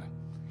Nepepelo.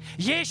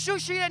 Yeshu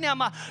she and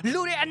Yama,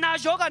 Ludi and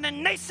Najoga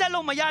and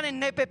Neselo Mayan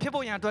and Nepe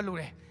people yan to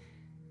Lure.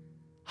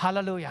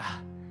 Hallelujah.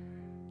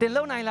 Then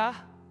low Naila.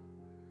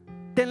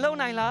 Then low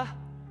Naila.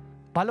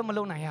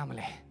 Palomalo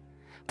Nayamale.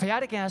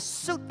 Payadigan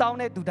suit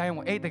down it to die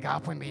on 8 the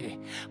gap when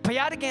meeting.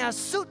 Payadigan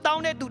suit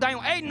down it to die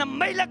on 8 the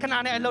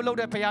Malacan and low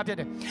the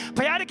Payabid.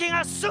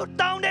 Payadigan suit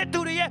down it to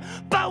the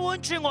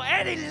Bawunching or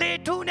Eddie lay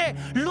to ne,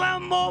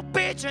 Luamo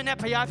bitch and a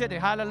Payabid.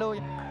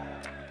 Hallelujah.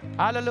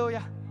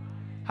 Hallelujah.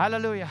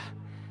 Hallelujah.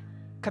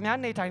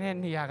 Kamyan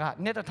Tine Niaga,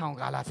 Neta Town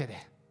Galafide.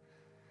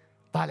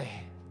 Bale,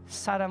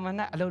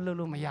 Saramana,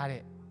 Lulu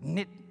Mayare,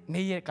 Nit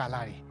Near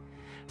Galari.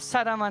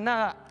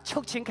 Saramana,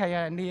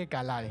 Chochinkaya near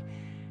Galari.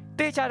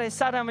 Teacher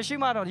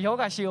Saramashima or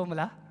Yoga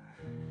Shiomala.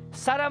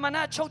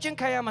 Saramana Chochin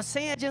Kayama,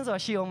 Saint Agents or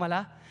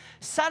Shiomala.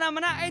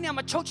 Saramana, any of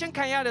my Chochin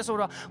Kayadas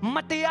or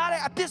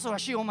Matiare Apis or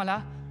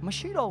Shiomala.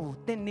 Mashiro,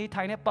 then need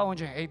tiny pound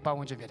and 8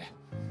 pounds of it.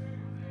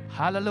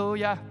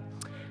 Hallelujah.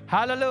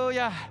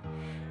 Hallelujah.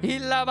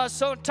 Ilava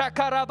Sota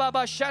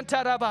Karababa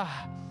Shantaraba.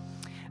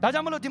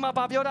 Lajamulutima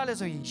Babiola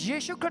Lesui,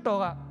 Jeshu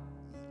Kratoga.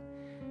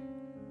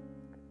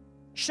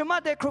 Shema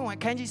de Krum,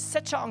 can you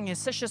set on your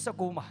sessions of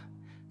Goma?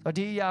 So,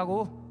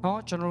 Diago,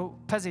 no, General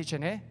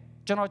Position, eh?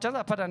 General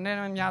Jana put a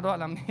name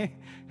Yadolam.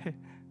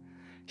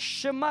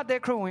 Shema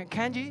de Krum,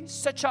 can you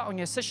set on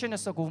your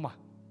sessions of Goma?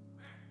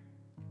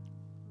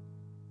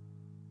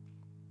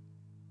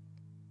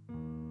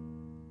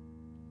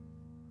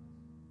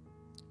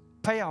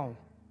 Pay on.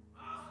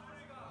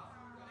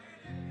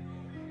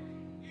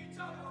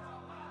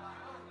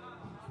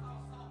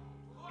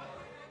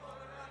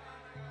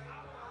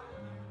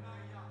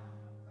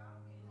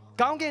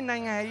 Gongin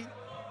Nangai.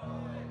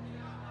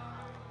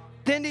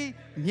 Tendi,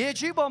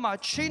 Yejiboma,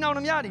 China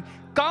on Yadi,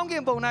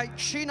 Gongin Bonai,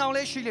 China on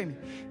Shilemi.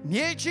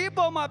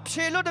 Yejiboma,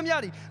 Pelo de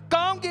Yadi,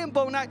 Gongin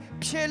Bonai,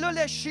 Pelo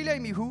le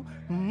Shilemi, who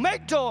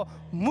make to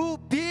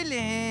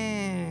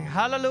Mubilin.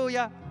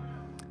 Hallelujah.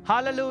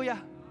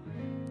 Hallelujah.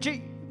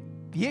 Gee,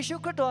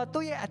 Yeshu Kato,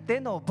 Toya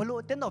Ateno,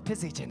 Polo Teno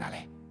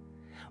Pisicinale.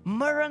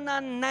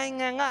 Marana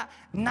Nanga,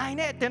 9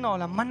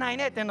 tenola,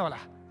 Manine tenola.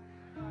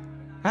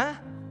 Huh?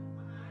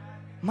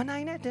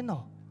 Manine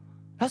teno.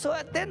 That's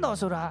what teno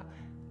sura.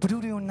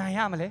 Brudio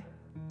Nayamale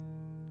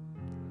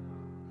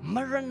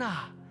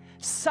Marana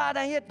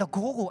Sada yet the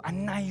Gogo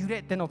and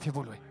Nayure teno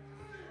people.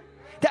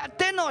 That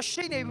then no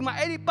shine my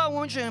Eddie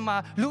Bowenchim,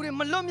 my Ludi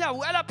Malumia,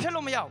 Ella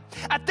Pilomia.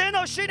 At then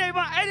no shine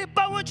my Eddie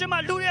Bowenchim,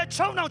 my Ludia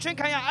Chono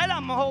Chinkaya, Ella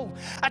Mo.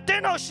 At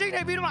then no shine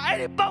my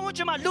Eddie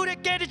Bowenchim, my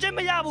Ludia Gate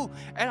Jimayabu,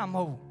 Ella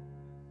Mo.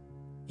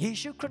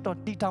 Yeshu Cruto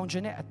Ditown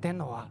Genet at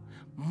Denoa.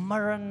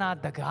 Marana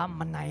the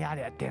Gamanaya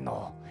at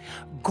Deno.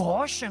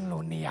 Goshen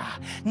Lunia.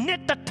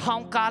 Net the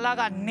town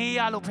Kalaga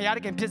Nia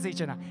Lopiatic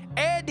position.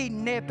 Eddie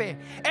Nepe.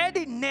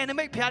 Eddie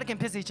Neneme Piatic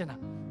position.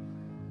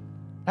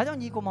 I don't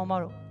need go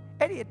Mamaro.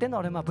 Eddie at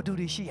Denorema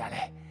Buduri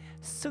Shiale.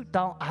 Sit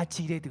down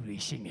Achide to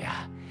Rishinia.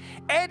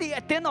 Eddie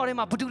at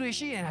Denorema Buduri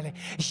Shiale.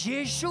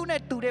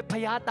 Yeshune to the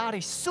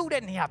Payatari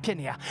Sudania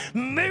Penia.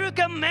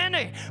 Miracle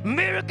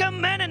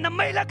man and the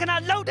Mela can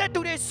allow that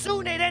to the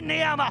Sune and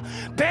Neama.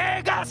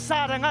 Bega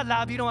Saranga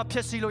Labino a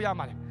Pesilo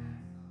Yamane.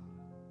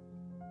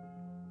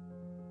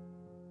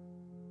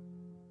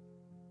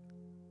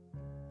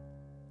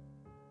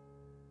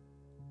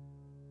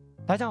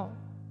 I don't.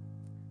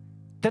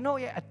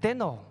 Denoya at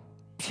Deno.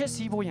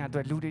 Pesiboya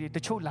to Ludi the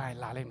Chola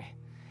Laleme.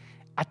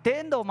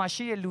 Attendo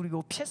Machine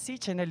Ludigo, Pesi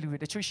Channel Louis,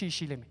 the Chushi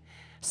Shilime.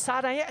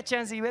 Saraya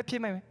Chanzi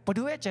Wepime,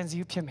 Podua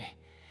Chanzi Pime.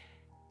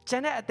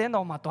 Janet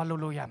Attendo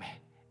Matalo Yame.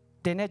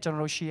 Dene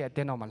Roshi at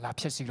Denoma La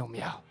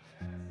Pesilomia.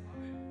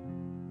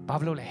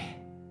 Pablo Le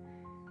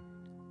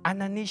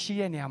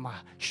Ananishi and Yama,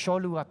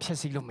 Sholua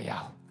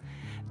Pesilomia.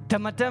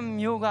 Damatam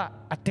Yoga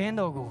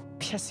Attendo,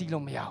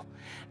 Pesilomia.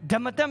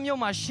 Damatam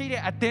Yoma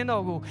Shire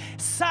Attendo,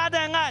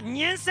 Sadanga,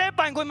 Niense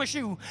Bango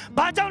Mashu,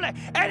 Bajole,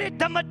 Edit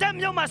Damatam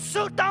Yoma,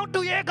 suit down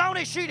to Ye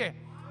County Shire.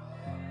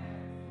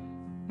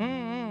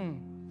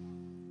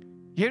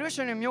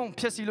 Yerusalem Yom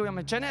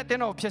Pesilum, Janet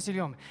Deno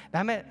Pesilum,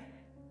 Damet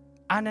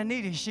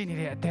Ananidi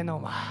Shini at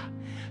Denoma.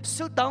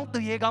 Suit down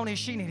to Ye County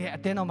Shini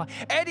at Denoma.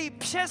 Eddie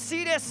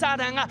Peside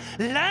Sadanga,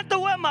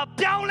 Lantawama,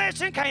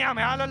 Piaulish and Kayama,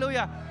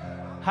 hallelujah,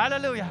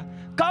 hallelujah.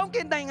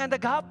 Conking Dang and the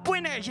Gap,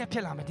 Winner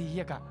Yepilamati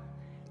Yaka.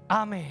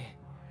 Amen.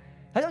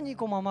 I don't need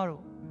Komamaru.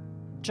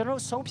 General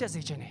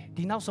Sompiazicene,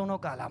 Dina Sono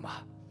Galama,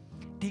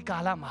 Di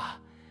Galama.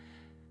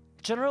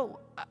 General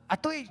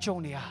Atui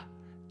Jonia,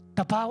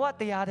 the power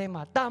de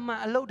Adema,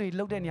 Dama, loaded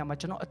Lodenia,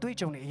 General Atui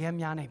Joni,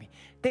 Yamiani.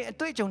 They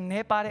Atui Jon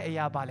Nepare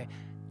Ayabale.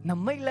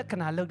 Namela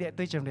can I load at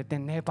Twitch the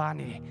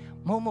Nepani.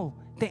 Momo,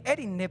 the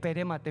Eddie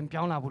Nepedema,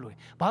 Tempiana Bulu.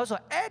 But also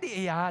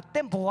Eddie Aya,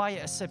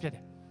 Tempoya accepted.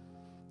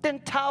 Then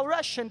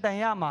Taurashan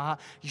Dayama,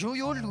 you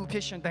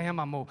Lupish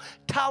Dayama Mo,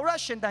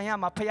 Taurashan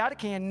Dayama,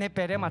 Payaki and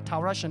Neperema,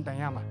 Taurashan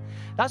Dayama.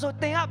 That's what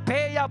they are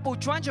Paya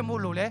Puchanja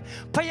Mulule,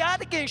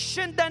 Payaki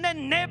Shindan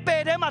and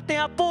Neperema, they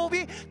are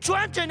Bobby,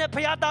 Chuanjan and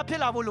Payata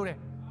Pilavule.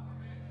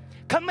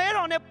 Camera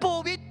on a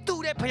Bobby,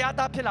 do the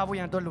Payata Pilavu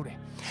and Dolure.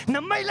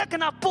 Namela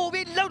can a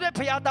Bobby load the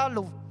Payata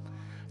Lu.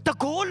 The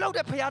goal load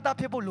the Payata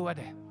people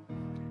luade.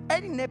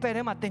 Any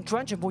Neperema, then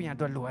Chuanjan Boy and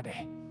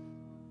Dolure.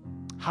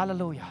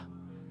 Hallelujah.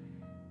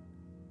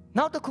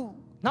 Now the coup,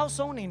 now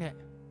zoning it.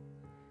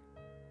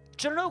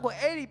 Genogo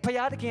Eri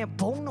Payatiki and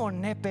Bono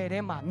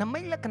Neperema,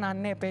 Namelakana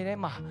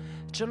Neperema,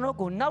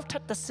 Genogo now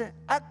touch the sin,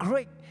 a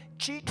great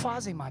cheat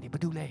Twazimadi,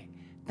 Badule,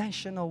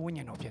 national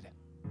union of it.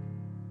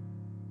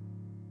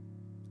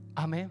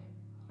 Amen.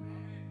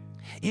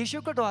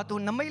 Yeshu ko to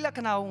namila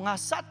kana nga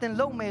satin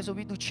low me so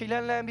we do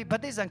chilan bi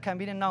badizan can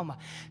be now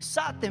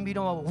satin bi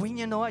no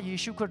winyan no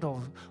Yeshu ko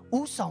to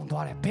u song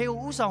သွားတယ် ဘယ်ကို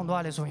u song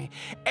သွားလဲဆိုရင်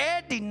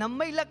အဲ့ဒီန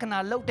မိတ်လက္ခဏာ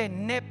လောက်တဲ့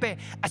내ပဲ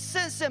အစ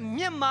စ်စစ်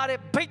မြင့်မာတဲ့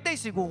ဘိတ်သိက်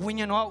စီကိုဝိ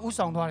ညာဉ်တော်က u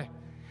song သွားတယ်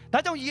ဒါ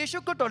ကြောင့်ယေရှု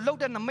ခရစ်တော်လောက်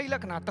တဲ့နမိတ်လ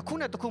က္ခဏာတစ်ခု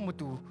နဲ့တစ်ခုမ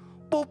တူ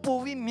ပို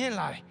ပြီးမြင့်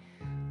လာတယ်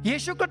ယေ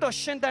ရှုခရစ်တော်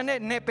ရှင်တန်တဲ့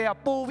내ပဲက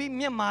ပိုပြီး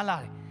မြင့်မာလာ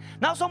တယ်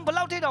နောက်ဆုံးဘယ်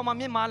လောက်ထိတောင်မှ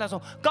မြင့်မာလာဆို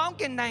ကောင်း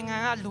ကင်နိုင်ငံ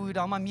ကလူတွေ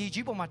တောင်မှမြေ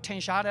ကြီးပေါ်မှာထ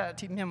င်ရှားတဲ့အ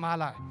ထိမြင့်မာ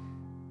လာတယ်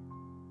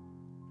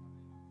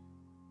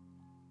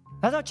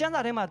ဒါကြောင့်ကျမ်း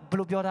စာထဲမှာဘယ်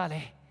လိုပြောထား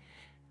လဲ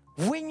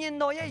ဝိညာဉ်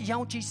တော်ရဲ့ရော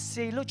င်ခြည်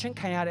စေလွတ်ခြင်း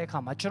ခံရတဲ့အခါ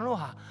မှာကျွန်တော်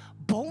ဟာ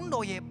ဘုန်း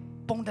တော်ရဲ့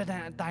ပုံတံ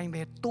အတိုင်း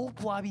ပဲတိုး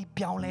ပွားပြီး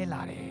ပြောင်းလဲ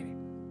လာတယ်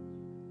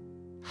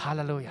ဟာ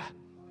လေလုယာ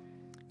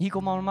ညီ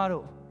ကောင်မောင်မ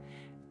တို့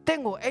တ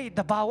င့်ကိုအဲ့ဒီ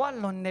တဘာဝ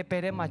လွန်နေပဲ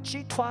ထဲမှာ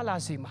ကြီးထွားလာ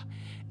စေမှာ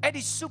အဲ့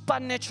ဒီ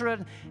supernatural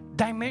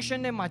dimension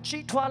နဲ့မှာ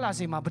ကြီးထွားလာ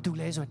စေမှာဘာတူ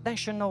လဲဆိုရင်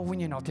tensional ဝိ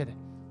ညာဉ်တော်ဖြစ်တယ်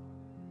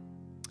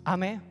အာ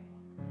မင်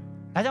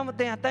ဒါကြောင့်မ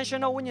တင်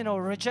tensional ဝိညာဉ်တော်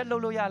reject လု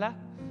ပ်လို့ရလား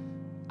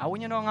အဝိ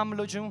ညာဉ်တော်ငါမ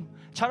လို့ချင်း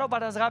ခြားတော့ဘာ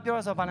သာစကားပြောရ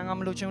ဆိုဘာလဲငါ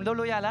မလို့ချင်းလုပ်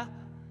လို့ရလား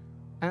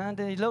အဲ့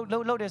ဒီ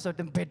လုပ်တယ်ဆို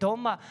ဘယ်တော့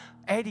မှ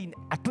အဲ့ဒီ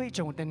အတွေ့အ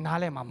ကြုံတင်နား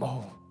လဲမှာမ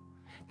ဟုတ်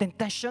တင်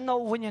tensional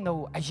ဝိညာဉ်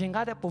တော်အရင်က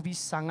တည်းကပို့ပြီး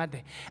ဆံငတ်တ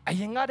ယ်အ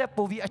ရင်ကတည်းက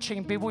ပို့ပြီးအချိ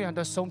န်ပေးဖို့ရ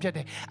တဲ့ဆုံးဖြတ်တ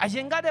ယ်အရ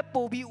င်ကတည်းက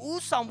ပို့ပြီးဥ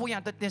ဆောင်ဖို့ရ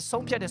တဲ့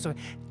ဆုံးဖြတ်တယ်ဆိုရင်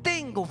တ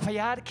င်းကို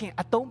ဖျားခင်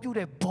အသုံးပြု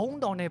တဲ့ဘုံ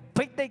တော်နဲ့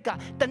ဘိတ်တိတ်က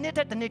တစ်နှစ်တ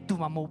စ်နှစ်တူ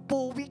မှာမဟုတ်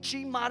ပို့ပြီး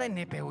ကြီးမားတဲ့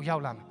နေပယ်ကိုရော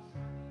က်လာမယ်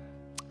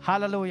ဟာ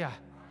လေလုယာ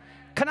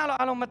ခဏလောက်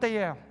အားလုံးမတည့်ရ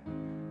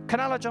ခ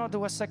ဏလောက်ကျွန်တော်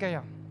တို့ဝက်ဆက်ကြရ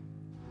အောင်